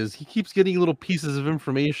he is. He keeps getting little pieces of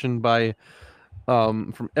information by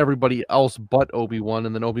from everybody else but Obi-Wan,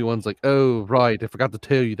 and then Obi-Wan's like, oh right, I forgot to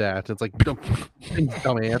tell you that. It's like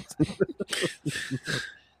dumbass.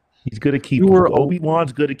 He's good at keeping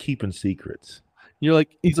Obi-Wan's good at keeping secrets.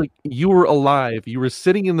 He's like, you were alive. You were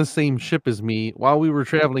sitting in the same ship as me while we were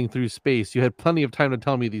traveling through space. You had plenty of time to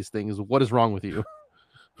tell me these things. What is wrong with you?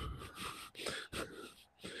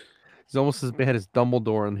 He's almost as bad as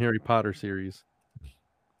Dumbledore in the Harry Potter series.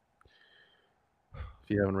 If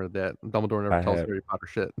you haven't read that, Dumbledore never tells Harry Potter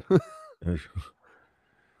shit.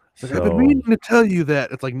 I've been meaning to tell you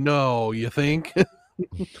that. It's like, no, you think?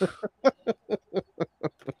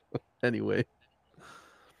 Anyway.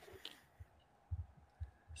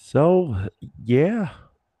 So yeah.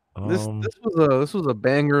 This was a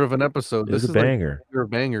banger of an episode. This is a banger. Like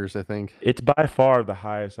bangers, I think. It's by far the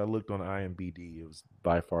highest. I looked on IMDb. It was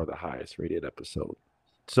by far the highest rated episode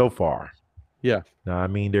so far. Yeah. Now, I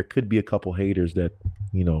mean, there could be a couple haters that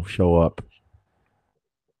show up.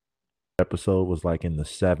 Episode was like in the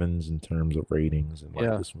 7s in terms of ratings, and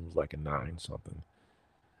this one was like a 9 something.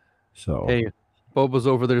 So hey, Boba's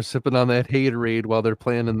over there sipping on that haterade while they're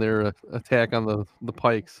planning their attack on the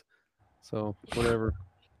Pikes. So whatever.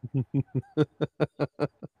 Speaking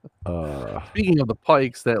of the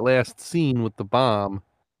Pikes, that last scene with the bomb.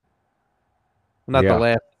 Not the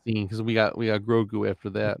last scene, because we got Grogu after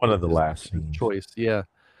that. One of the last scenes. Choice, yeah.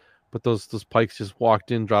 But those Pikes just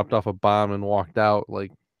walked in, dropped off a bomb, and walked out.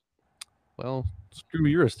 Like, well, screw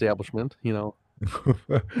your establishment,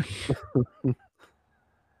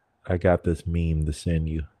 I got this meme to send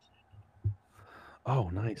you. Oh,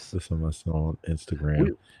 nice. This one I saw on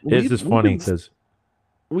Instagram. It's just funny because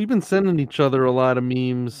we've been sending each other a lot of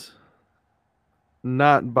memes,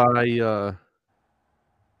 not by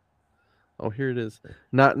here it is.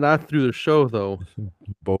 Not through the show though.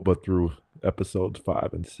 Boba through episodes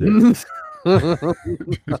 5 and 6. That's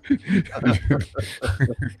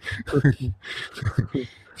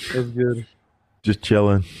good. Just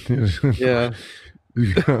chilling. Yeah.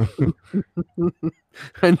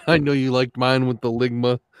 I know you liked mine with the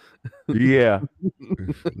Ligma. Yeah.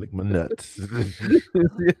 Ligma nuts.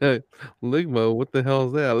 Yeah. Ligma, what the hell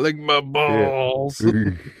is that? Ligma balls.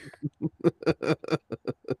 Yeah.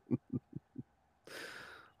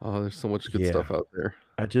 Oh, there's so much good stuff out there.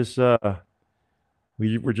 I just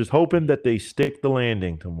we're just hoping that they stick the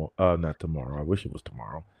landing tomorrow. Not tomorrow. I wish it was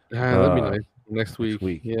tomorrow. That'd be nice. Next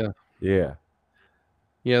week. Yeah. Yeah.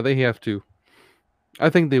 Yeah, they have to. I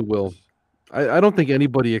think they will. I don't think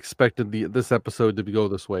anybody expected this episode to go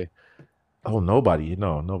this way. Oh, nobody.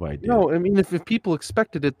 No, nobody did. No, I mean, if people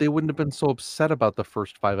expected it, they wouldn't have been so upset about the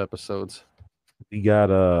first 5 episodes. We got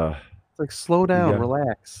It's like, slow we down, got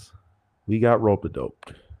relax. we got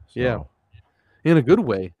rope-a-doped. Yeah, So in a good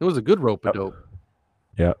way. It was a good yep. rope-a-dope.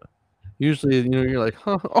 Yeah. Usually, you're like,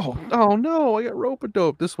 huh, oh no, I got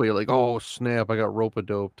rope-a-dope. This way, you're like, oh snap, I got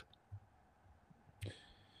rope-a-doped.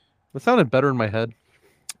 That sounded better in my head.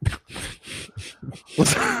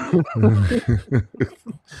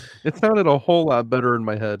 It sounded a whole lot better in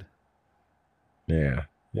my head. Yeah.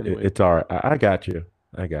 Anyway. It's all right. I got you.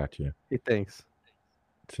 I got you. Hey, thanks.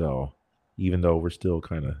 So even though we're still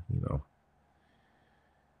kind of,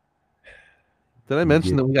 Did I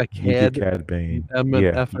mention that we got you get Cad Cad Bane.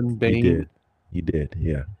 F and Bane? You did. You did.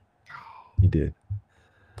 Yeah. You did.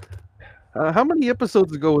 How many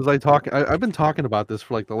episodes ago was I talking? I've been talking about this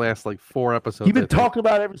for like the last 4 episodes. You've been talking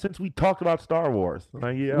about it ever since we talked about Star Wars.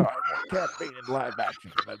 Like, yeah, I want Cad Bane in live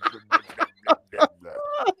action.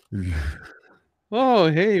 Oh,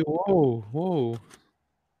 hey, whoa.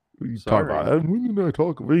 You Sorry. talk about when did I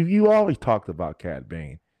talk about? You always talked about Cad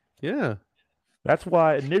Bane. Yeah. That's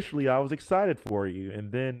why initially I was excited for you, and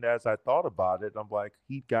then as I thought about it, I'm like,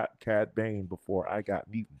 he got Cad Bane before I got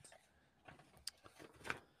mutants.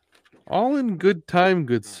 All in good time,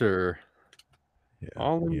 good sir. Yeah,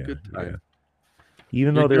 All in good time. Yeah.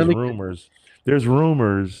 Even though there's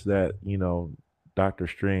rumors that Doctor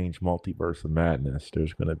Strange Multiverse of Madness,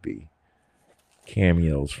 there's going to be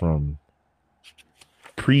cameos from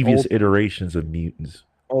previous iterations of mutants,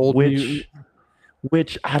 which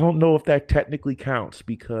I don't know if that technically counts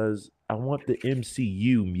because I want the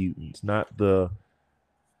MCU mutants, not the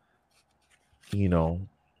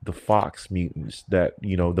Fox mutants that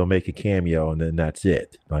they'll make a cameo and then that's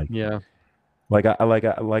it. Like, yeah,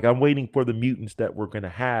 I'm waiting for the mutants that we're gonna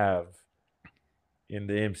have in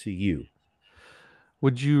the MCU.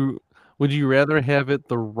 Would you rather have it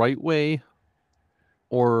the right way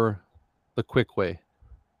or the quick way?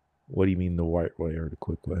 What do you mean the right way or the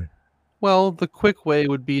quick way? Well, the quick way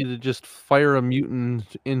would be to just fire a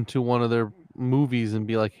mutant into one of their movies and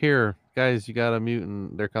be like, "Here, guys, you got a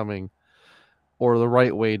mutant. They're coming." Or the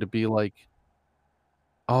right way to be like,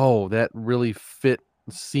 "Oh, that really fit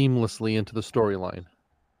seamlessly into the storyline."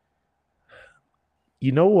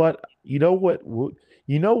 You know what? You know what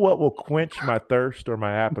will quench my thirst or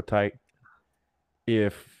my appetite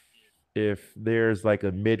if there's like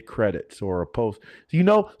a mid credits or a post. If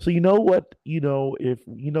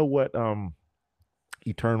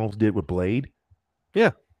Eternals did with Blade.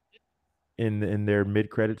 Yeah. In their mid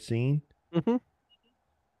credit scene. Mm-hmm.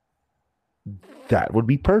 That would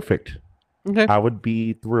be perfect. Okay. I would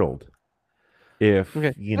be thrilled. If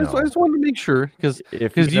I just wanted to make sure because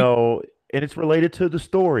and it's related to the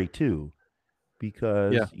story too,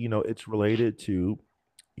 because it's related to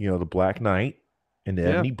the Black Knight and the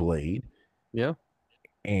Ebony Blade. Yeah.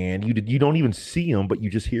 And you don't even see him, but you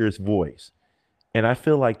just hear his voice. And I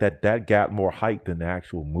feel like that got more hype than the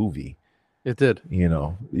actual movie. It did.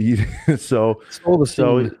 So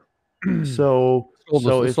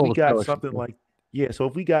if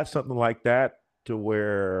we got something like that to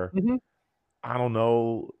where I don't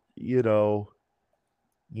know,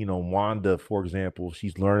 Wanda, for example,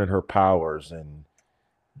 she's learning her powers and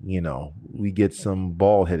we get some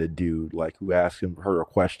bald-headed dude like who asks her a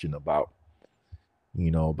question about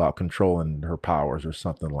controlling her powers or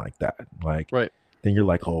something like that. Like, right. Then you're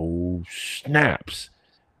like, oh, snaps.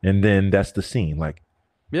 And then that's the scene. Like,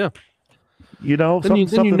 yeah.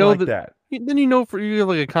 Something like that. Then for you have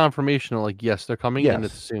like a confirmation of like, yes, they're coming and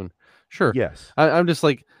it's soon. Sure. Yes. I'm just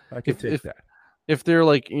like, I can take that. If they're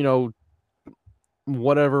like,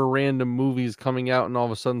 whatever random movies coming out and all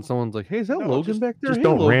of a sudden someone's like, hey, is that Logan back there? Just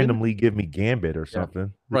don't randomly give me Gambit or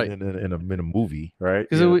something. Right. In a movie, right?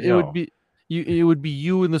 Because it would be it would be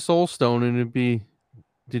you in the Soul Stone and it'd be,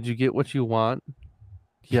 did you get what you want?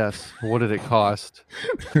 Yes. What did it cost?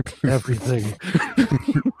 Everything.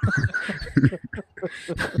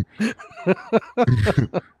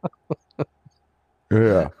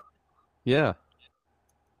 Yeah. Yeah.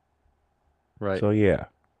 Right. So yeah.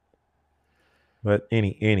 But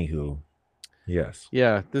anywho, yes.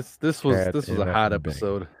 Yeah, this was a hot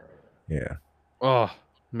episode. Yeah. Oh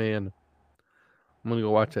man. I'm gonna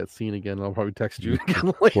go watch that scene again and I'll probably text you again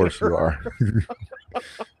later. Of course you are.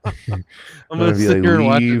 I'm gonna sit here and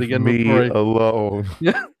watch it again before alone.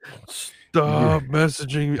 Yeah. Stop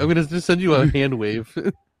messaging me. I'm gonna just send you a hand wave.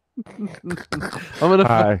 I'm gonna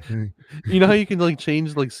Hi. You know how you can like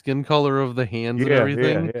change like skin color of the hands and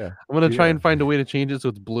everything? Yeah. I'm gonna try and find a way to change it so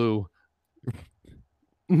it's blue.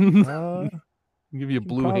 Give you a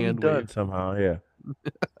blue hand wave somehow, yeah.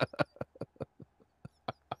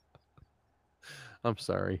 I'm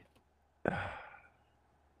sorry.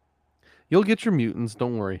 You'll get your mutants.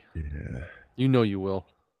 Don't worry. Yeah. You know you will.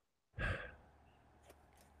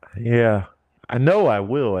 Yeah. I know I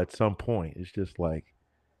will at some point. It's just like,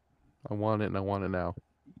 I want it, and I want it now.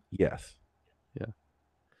 yes.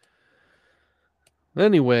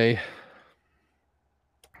 Anyway,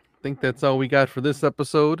 I think that's all we got for this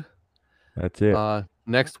episode. That's it.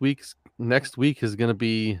 Next week is going to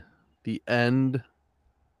be the end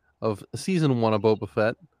of season 1 of Boba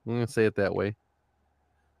Fett. I'm going to say it that way.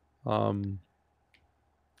 A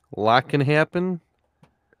lot can happen.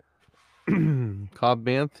 Cobb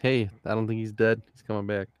Vanth, hey, I don't think he's dead. He's coming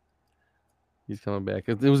back.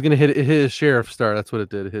 It was going to hit his sheriff star. That's what it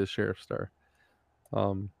did. His sheriff star.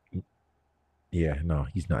 Yeah, no,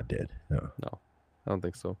 he's not dead. No, I don't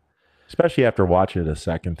think so. especially after watching it a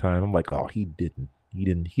second time, I'm like, oh, he didn't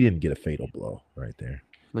get a fatal blow right there.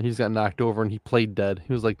 And he just got knocked over and he played dead.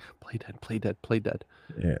 He was like, play dead, play dead, play dead.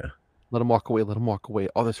 Yeah. Let him walk away. Let him walk away.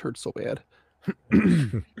 Oh, this hurts so bad.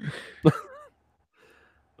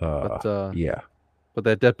 Yeah. But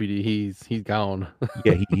that deputy, he's gone.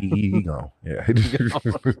 Yeah, he gone. Yeah.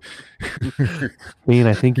 Bane,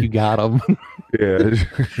 I think you got him. Yeah.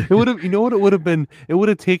 It would have, you know what it would have been? It would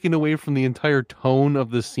have taken away from the entire tone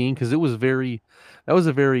of the scene because that was a very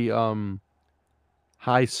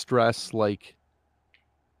high stress like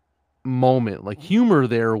moment. Like humor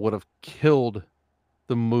there would have killed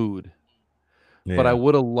the mood. Yeah. But I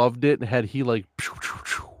would have loved it had he like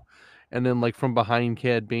and then like from behind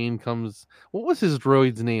Cad Bane comes, what was his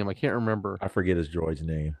droid's name? I can't remember. I forget his droid's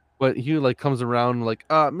name. But he like comes around like,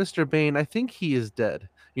 Mr. Bane, I think he is dead.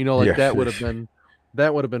 You know, like Yeah. that would have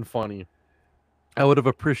been funny. I would have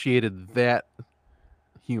appreciated that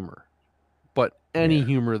humor. But any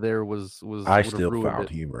humor there was I still found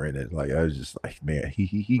humor in it. Like I was just like, man,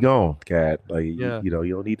 he gone, Cat. Like you know,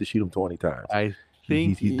 you don't need to shoot him 20 times. I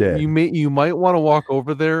think he's dead. You might want to walk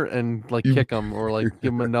over there and like kick him or like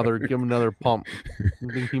give him another pump.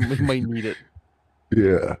 I think he might need it.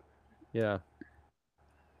 Yeah. Yeah.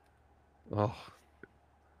 Oh,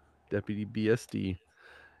 Deputy BSD.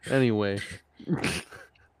 Anyway,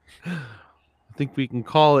 I think we can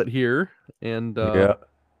call it here. And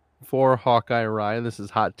for Hawkeye Rye, this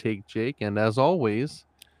is Hot Take Jake. And as always,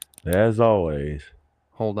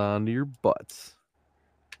 hold on to your butts.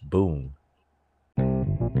 Boom.